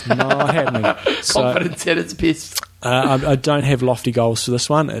 It's not happening. Confidence at its best. I don't have lofty goals for this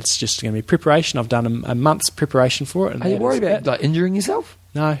one. It's just going to be preparation. I've done a month's preparation for it. And are you worried about injuring yourself?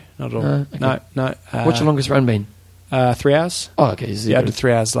 No, not at all. Okay. No. What's your longest run been? 3 hours. Oh, okay. Yeah, I did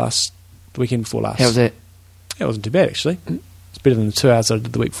 3 hours the weekend before last. How was that? It wasn't too bad, actually. It's better than the 2 hours I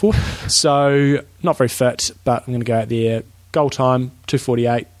did the week before. So, not very fit, but I'm going to go out there. Goal time,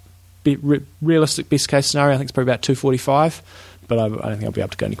 2:48. Realistic best case scenario, I think it's probably about 2:45, but I don't think I'll be able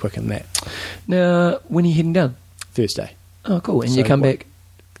to go any quicker than that. Now, when are you heading down? Thursday. Oh, cool. And you come back?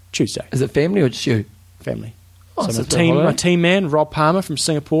 Tuesday. Is it family or just you? Family. Oh, so so it's a holiday. my team man, Rob Palmer from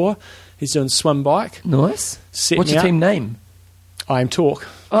Singapore, he's doing swim bike. Nice. Set What's me your up. team name? I am Talk.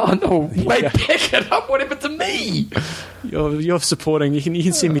 Oh no! Wait, Yeah. pick it up. What happened to me? You're supporting. You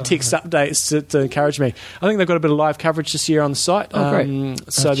can send me text updates to encourage me. I think they've got a bit of live coverage this year on the site. Oh, great.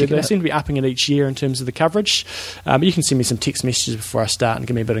 So I'll check it they out. seem to be upping it each year in terms of the coverage. But you can send me some text messages before I start and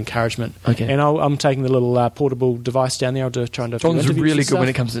give me a bit of encouragement. Okay. And I'm taking the little portable device down there. I'll try and do a few John's interviews really and good when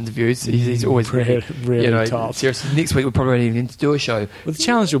it stuff. comes to interviews. He's always Really top. Seriously, next week we'll probably need to do a show. Well, the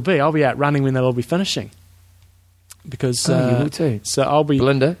challenge will be I'll be out running when they'll all be finishing. Because You will too. so I'll be.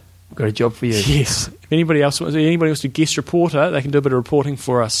 Belinda, we've got a job for you. Yes. If anybody else wants to be guest reporter, they can do a bit of reporting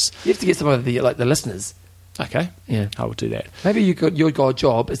for us. You have to get some of the listeners. Okay. Yeah. I will do that. Maybe your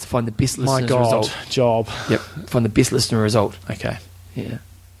job is to find the best listener My God, result. job. Yep. Find the best listener result. Okay. Yeah.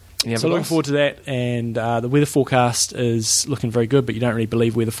 Any So other looking advice? forward to that, and the weather forecast is looking very good, but you don't really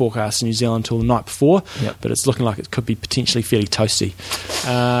believe weather forecasts in New Zealand until the night before, Yep. but it's looking like it could be potentially fairly toasty.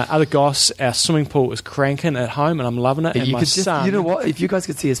 Other goss, our swimming pool is cranking at home, and I'm loving it, and You my could just, son... you know what? If you guys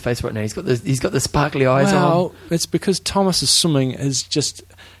could see his face right now, he's got the sparkly eyes on. Well, it's because Thomas's swimming is just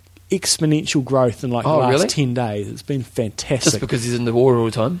exponential growth in the Oh, last really? 10 days. It's been fantastic. Just because he's in the water all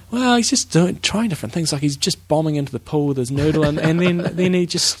the time. Well, he's just trying different things. Like he's just bombing into the pool with his noodle, and then he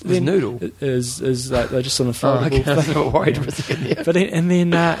just His then noodle? is like they're just on a Oh, foldable okay. I was thing. a bit worried for a second. Yeah. But and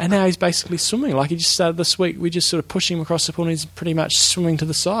now he's basically swimming. Like he just started this week. We just sort of pushing him across the pool, and he's pretty much swimming to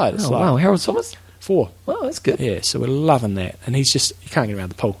the side. It's Oh, like wow, Harold Thomas. 4. Wow, that's good. Yeah, so we're loving that. And he's just you can't get around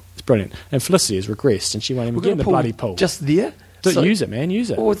the pool. It's brilliant. And Felicity has regressed, and she won't even We're get in going the to bloody pool. just there. Don't So- use it, man. Use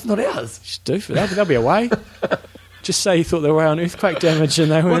it. Oh, it's not ours. Just do for that. They'll be away. Just say you thought they were on earthquake damage,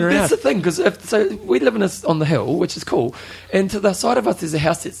 and they weren't Well, around. that's the thing, because so we live on the hill, which is cool, and to the side of us there's a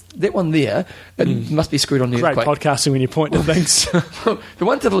house that's that one there. It must be screwed on the Great earthquake. podcasting when you point to things. The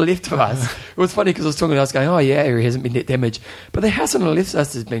one to the left of us, it was funny because I was talking, I was going, oh yeah, area hasn't been that damaged, but the house on the left of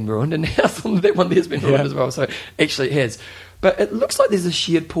us has been ruined, and the house on that one there has been ruined Yeah. as well. So actually it has. But it looks like there's a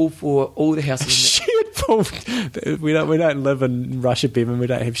shared pool for all the houses. Shared pool. We don't live in Russia, Bevan. We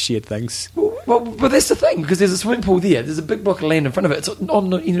don't have shared things. Well, that's the thing, because there's a swimming pool there. There's a big block of land in front of it. It's on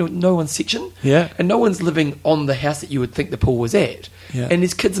no one's section. Yeah. And no one's living on the house that you would think the pool was at. Yeah. And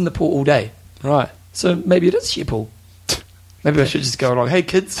there's kids in the pool all day. Right. So maybe it is a share pool. Maybe I should just go along, hey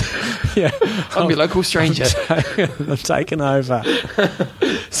kids, Yeah. I'm your local stranger. I'm taking over.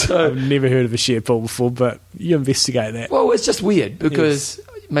 So, I've never heard of a shared pool before, but you investigate that. well, it's just weird because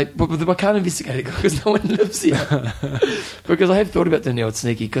but I can't investigate it because no one lives here. Because I have thought about doing the old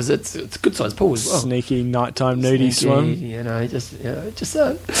sneaky because it's a good sized pool as well. Sneaky nighttime nudie swim. Just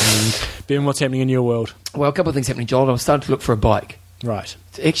Ben, what's happening in your world? well, a couple of things happening, Joel. I'm starting to look for a bike. Right.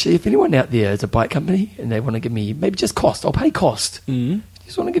 Actually, if anyone out there is a bike company and they want to give me maybe just cost, I'll pay cost. Mm.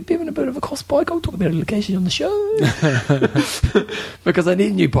 Just want to give Bevan a bit of a cost bike. I'll talk about it occasionally on the show. Because I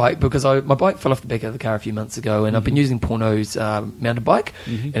need a new bike because my bike fell off the back of the car a few months ago and I've been using Porno's mountain bike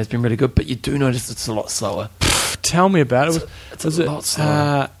and it's been really good, but you do notice it's a lot slower. Tell me about it. It's Was a it lot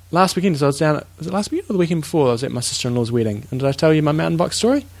slower. last weekend? So I was down. Was it last weekend or the weekend before? I was at my sister-in-law's wedding, and did I tell you my mountain bike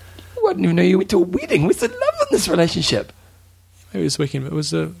story? I didn't even know you went to a wedding. We're so loving this relationship. Maybe it was the weekend, but it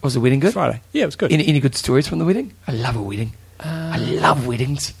was Was the wedding good? Friday. Yeah, it was good. Any good stories from the wedding? I love a wedding. I love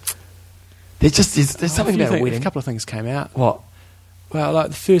weddings. There's something about a A wedding. couple of things came out. What? Well, like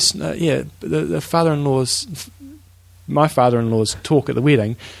the first, the father-in-law's, my father-in-law's talk at the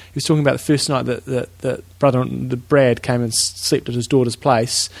wedding. He was talking about the first night that Brad came and slept at his daughter's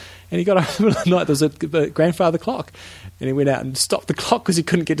place, and he got up in the middle of the night. There was a grandfather clock, and he went out and stopped the clock because he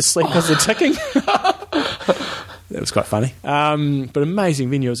couldn't get to sleep because of the ticking. That was quite funny. But amazing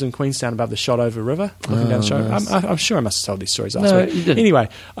venue. It was in Queenstown above the Shotover River, looking down the show. nice. I'm sure I must have told these stories last No, week. you didn't. Anyway,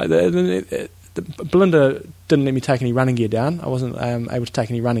 Belinda didn't let me take any running gear down. I wasn't able to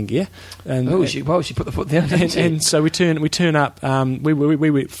take any running gear. And, She put the foot down. didn't she? and so we turn up.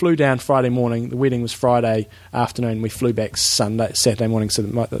 We flew down Friday morning. The wedding was Friday afternoon. We flew back Saturday morning. So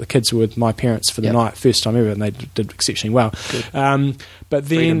the kids were with my parents for the Yep. night, first time ever, and they did exceptionally well. But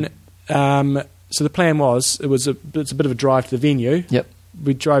then, so the plan was it's a bit of a drive to the venue. Yep.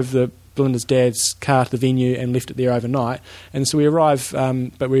 We drove Belinda's dad's car to the venue and left it there overnight. And so we arrive,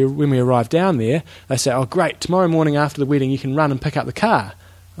 when we arrived down there, they say, "Oh, great! Tomorrow morning after the wedding, you can run and pick up the car."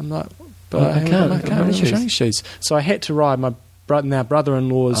 I'm like, "But I can't. I can't have running shoes." So I had to ride my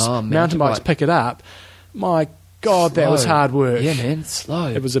brother-in-law's mountain mountain bike to bike. pick it up. My God, that was Slow. hard work. Yeah, man, slow.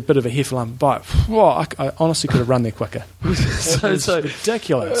 It was a bit of a heffalump bike. Whoa, I honestly could have run there quicker. so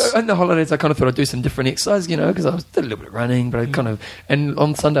Ridiculous. In the holidays, I kind of thought I'd do some different exercise, because I did a little bit of running, but I kind of, and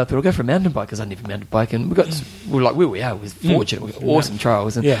on Sunday I thought I'd go for a mountain bike because I never mountain bike, and we're like where we are, we're fortunate, we've got awesome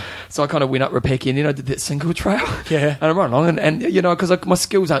trails, and so I kind of went up Rapaki and I did that single trail, and I run along, and because my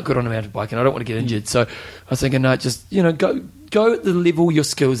skills aren't good on a mountain bike, and I don't want to get injured, so I was thinking, no, just go at the level your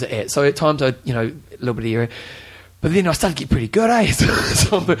skills are at. So at times I, a little bit of area. But then I started to get pretty good, eh?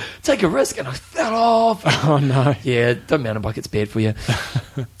 So I take a risk, and I fell off. Oh, no. Yeah, don't mountain bike, it's bad for you.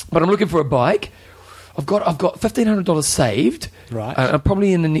 But I'm looking for a bike. I've got $1,500 saved. Right. I'm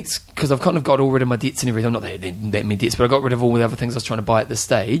probably in the next, because I've kind of got all rid of my debts and everything. I'm not that many debts, but I got rid of all the other things I was trying to buy at this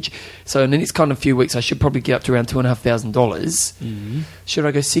stage. So in the next kind of few weeks, I should probably get up to around $2,500. Mm-hmm. Should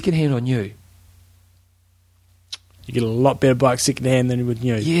I go second hand or new? You get a lot better bike second hand than you would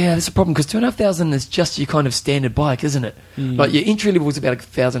new. Yeah, that's a problem because $2,500 is just your kind of standard bike, isn't it? Like your entry level is about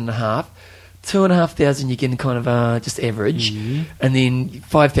 $1,500. $2,500 you're getting kind of just average, and then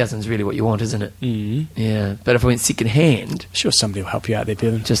 $5,000 is really what you want, isn't it? Yeah, but if I went second hand, sure somebody will help you out there,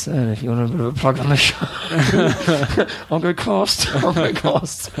 Bevan. just if you want a bit of a plug on the show, I'll go cost.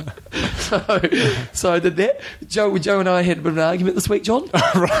 So I did that. Joe and I had a bit of an argument this week, John.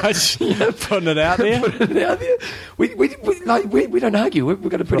 Right, putting it out there. Putting it out there. We don't argue. We've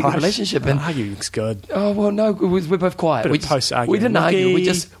got a pretty good relationship. And arguing's good. oh well, no, we're both quiet. Bit of post-argument. We didn't argue.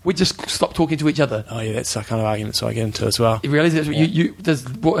 Lucky. We just stopped talking to each other. Oh yeah, that's the kind of arguments I get into as well. You realise that's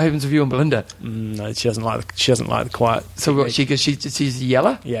what what happens with you and Belinda? No, she doesn't like the quiet. So what, she's a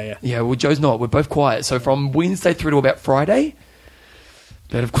yeller? Yeah. Well, Joe's not. We're both quiet. So from Wednesday through to about Friday,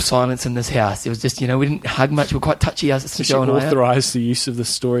 bit of silence in this house. It was just, we didn't hug much. We're quite touchy as Did she Joe and I. authorise the use of this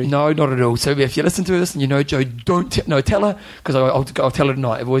story? No, not at all. So if you listen to this and Joe, don't tell her, because I'll tell her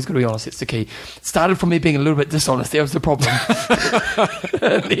tonight. I've always got to be honest. It's the key. It started from me being a little bit dishonest. That was the problem.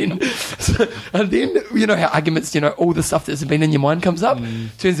 and then you know how arguments, all the stuff that's been in your mind comes up.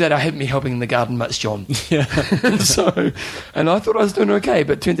 Turns out I haven't been helping in the garden much, John. Yeah. And I thought I was doing okay,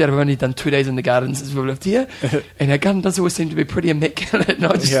 but it turns out I've only done 2 days in the garden since we've lived here, and our garden does always seem to be pretty immaculate.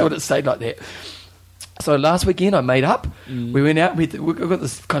 And I just thought it stayed like that. So last weekend I made up. We went out. We've got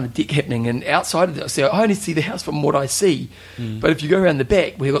this kind of deck happening, and outside of it, so I only see the house from what I see. But if you go around the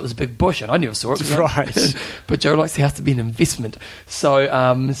back, we've got this big bush, and I never saw it. Right. But Joe likes the house to be an investment, so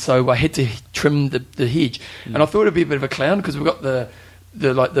I had to trim the hedge, and I thought it'd be a bit of a clown because we've got the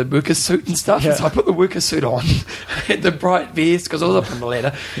worker suit and stuff. Yeah. So I put the worker suit on, I had the bright vest because I was up on the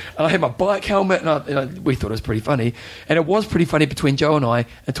ladder, and I had my bike helmet, and we thought it was pretty funny. And it was pretty funny between Joe and I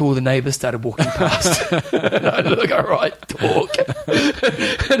until all the neighbours started walking past. And I look, all right, talk.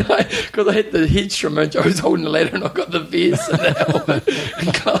 Because I had the hedge trimmer, and Joe's holding the ladder, and I've got the vest and the helmet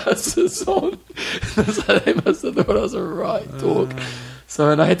and glasses on. So they must have thought I was all right, talk. So,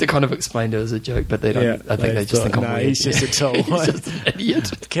 and I had to kind of explain to it as a joke, but they don't. Yeah, I think they just think I'm weird. he's just a tool. He's just an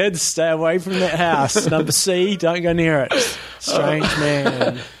idiot. Kids, stay away from that house. Number C, don't go near it. Strange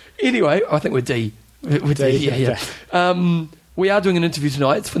man. Anyway, I think we're D. We're D. Yeah. We are doing an interview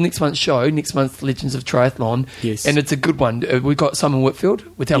tonight. It's for next month's show, next month's Legends of Triathlon. Yes. And it's a good one. We've got Simon Whitfield.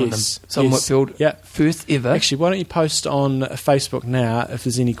 We're telling them. Simon Whitfield. Yeah. First ever. Actually, why don't you post on Facebook now if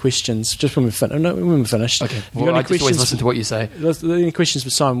there's any questions, just when we're finished. Okay. If you've Well, got any I just always questions listen to what you say. Any questions for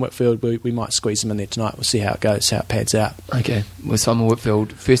Simon Whitfield, we might squeeze them in there tonight. We'll see how it goes, how it pads out. Okay. Well, Simon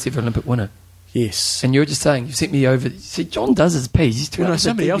Whitfield, first ever Olympic winner. Yes. And you're just saying, you sent me over. See, John does his piece. He's turned up with a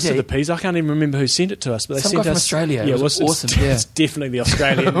somebody else DVD. did the piece. I can't even remember who sent it to us, but they Some sent guy us from Australia. Yeah, It was awesome. It's definitely the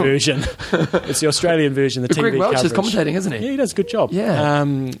Australian version. It's the Australian version. The TV Greg Welch is coverage. commentating, isn't he? Yeah, he does a good job. Yeah.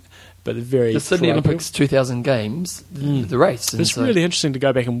 But very The Sydney colloquial. Olympics 2000 Games, the race. And It's so- really interesting to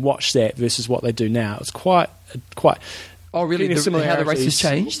go back and watch that versus what they do now. It's quite. Oh, really? Plenty of How the race has similarities.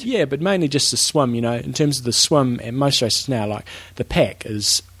 changed? Yeah, but mainly just the swim. In terms of the swim at most races now, like the pack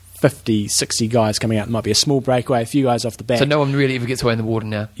is 50, 60 guys coming out. There might be a small breakaway, a few guys off the back. So no one really ever gets away in the water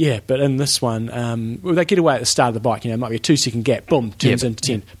now. Yeah, but in this one, they get away at the start of the bike. It might be a 2-second gap, boom, turns into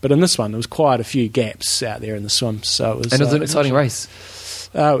 10. But in this one, there was quite a few gaps out there in the swim. So it was, And it was an exciting race.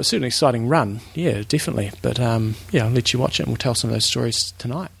 It was certainly an exciting run. Yeah, definitely. But I'll let you watch it and we'll tell some of those stories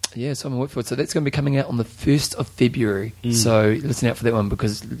tonight. Yeah, Simon Whitfield. So that's going to be coming out on the 1st of February. So listen out for that one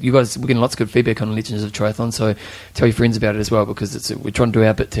because you guys, we're getting lots of good feedback on Legends of Triathlon. So tell your friends about it as well because we're trying to do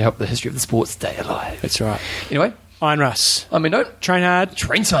our bit to help the history of the sport stay alive. That's right. Anyway, Iron Russ. I mean, don't Train hard.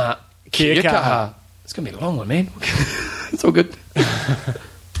 train smart. Kia kaha. It's going to be a long one, man. It's all good.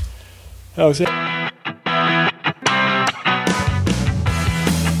 That was it.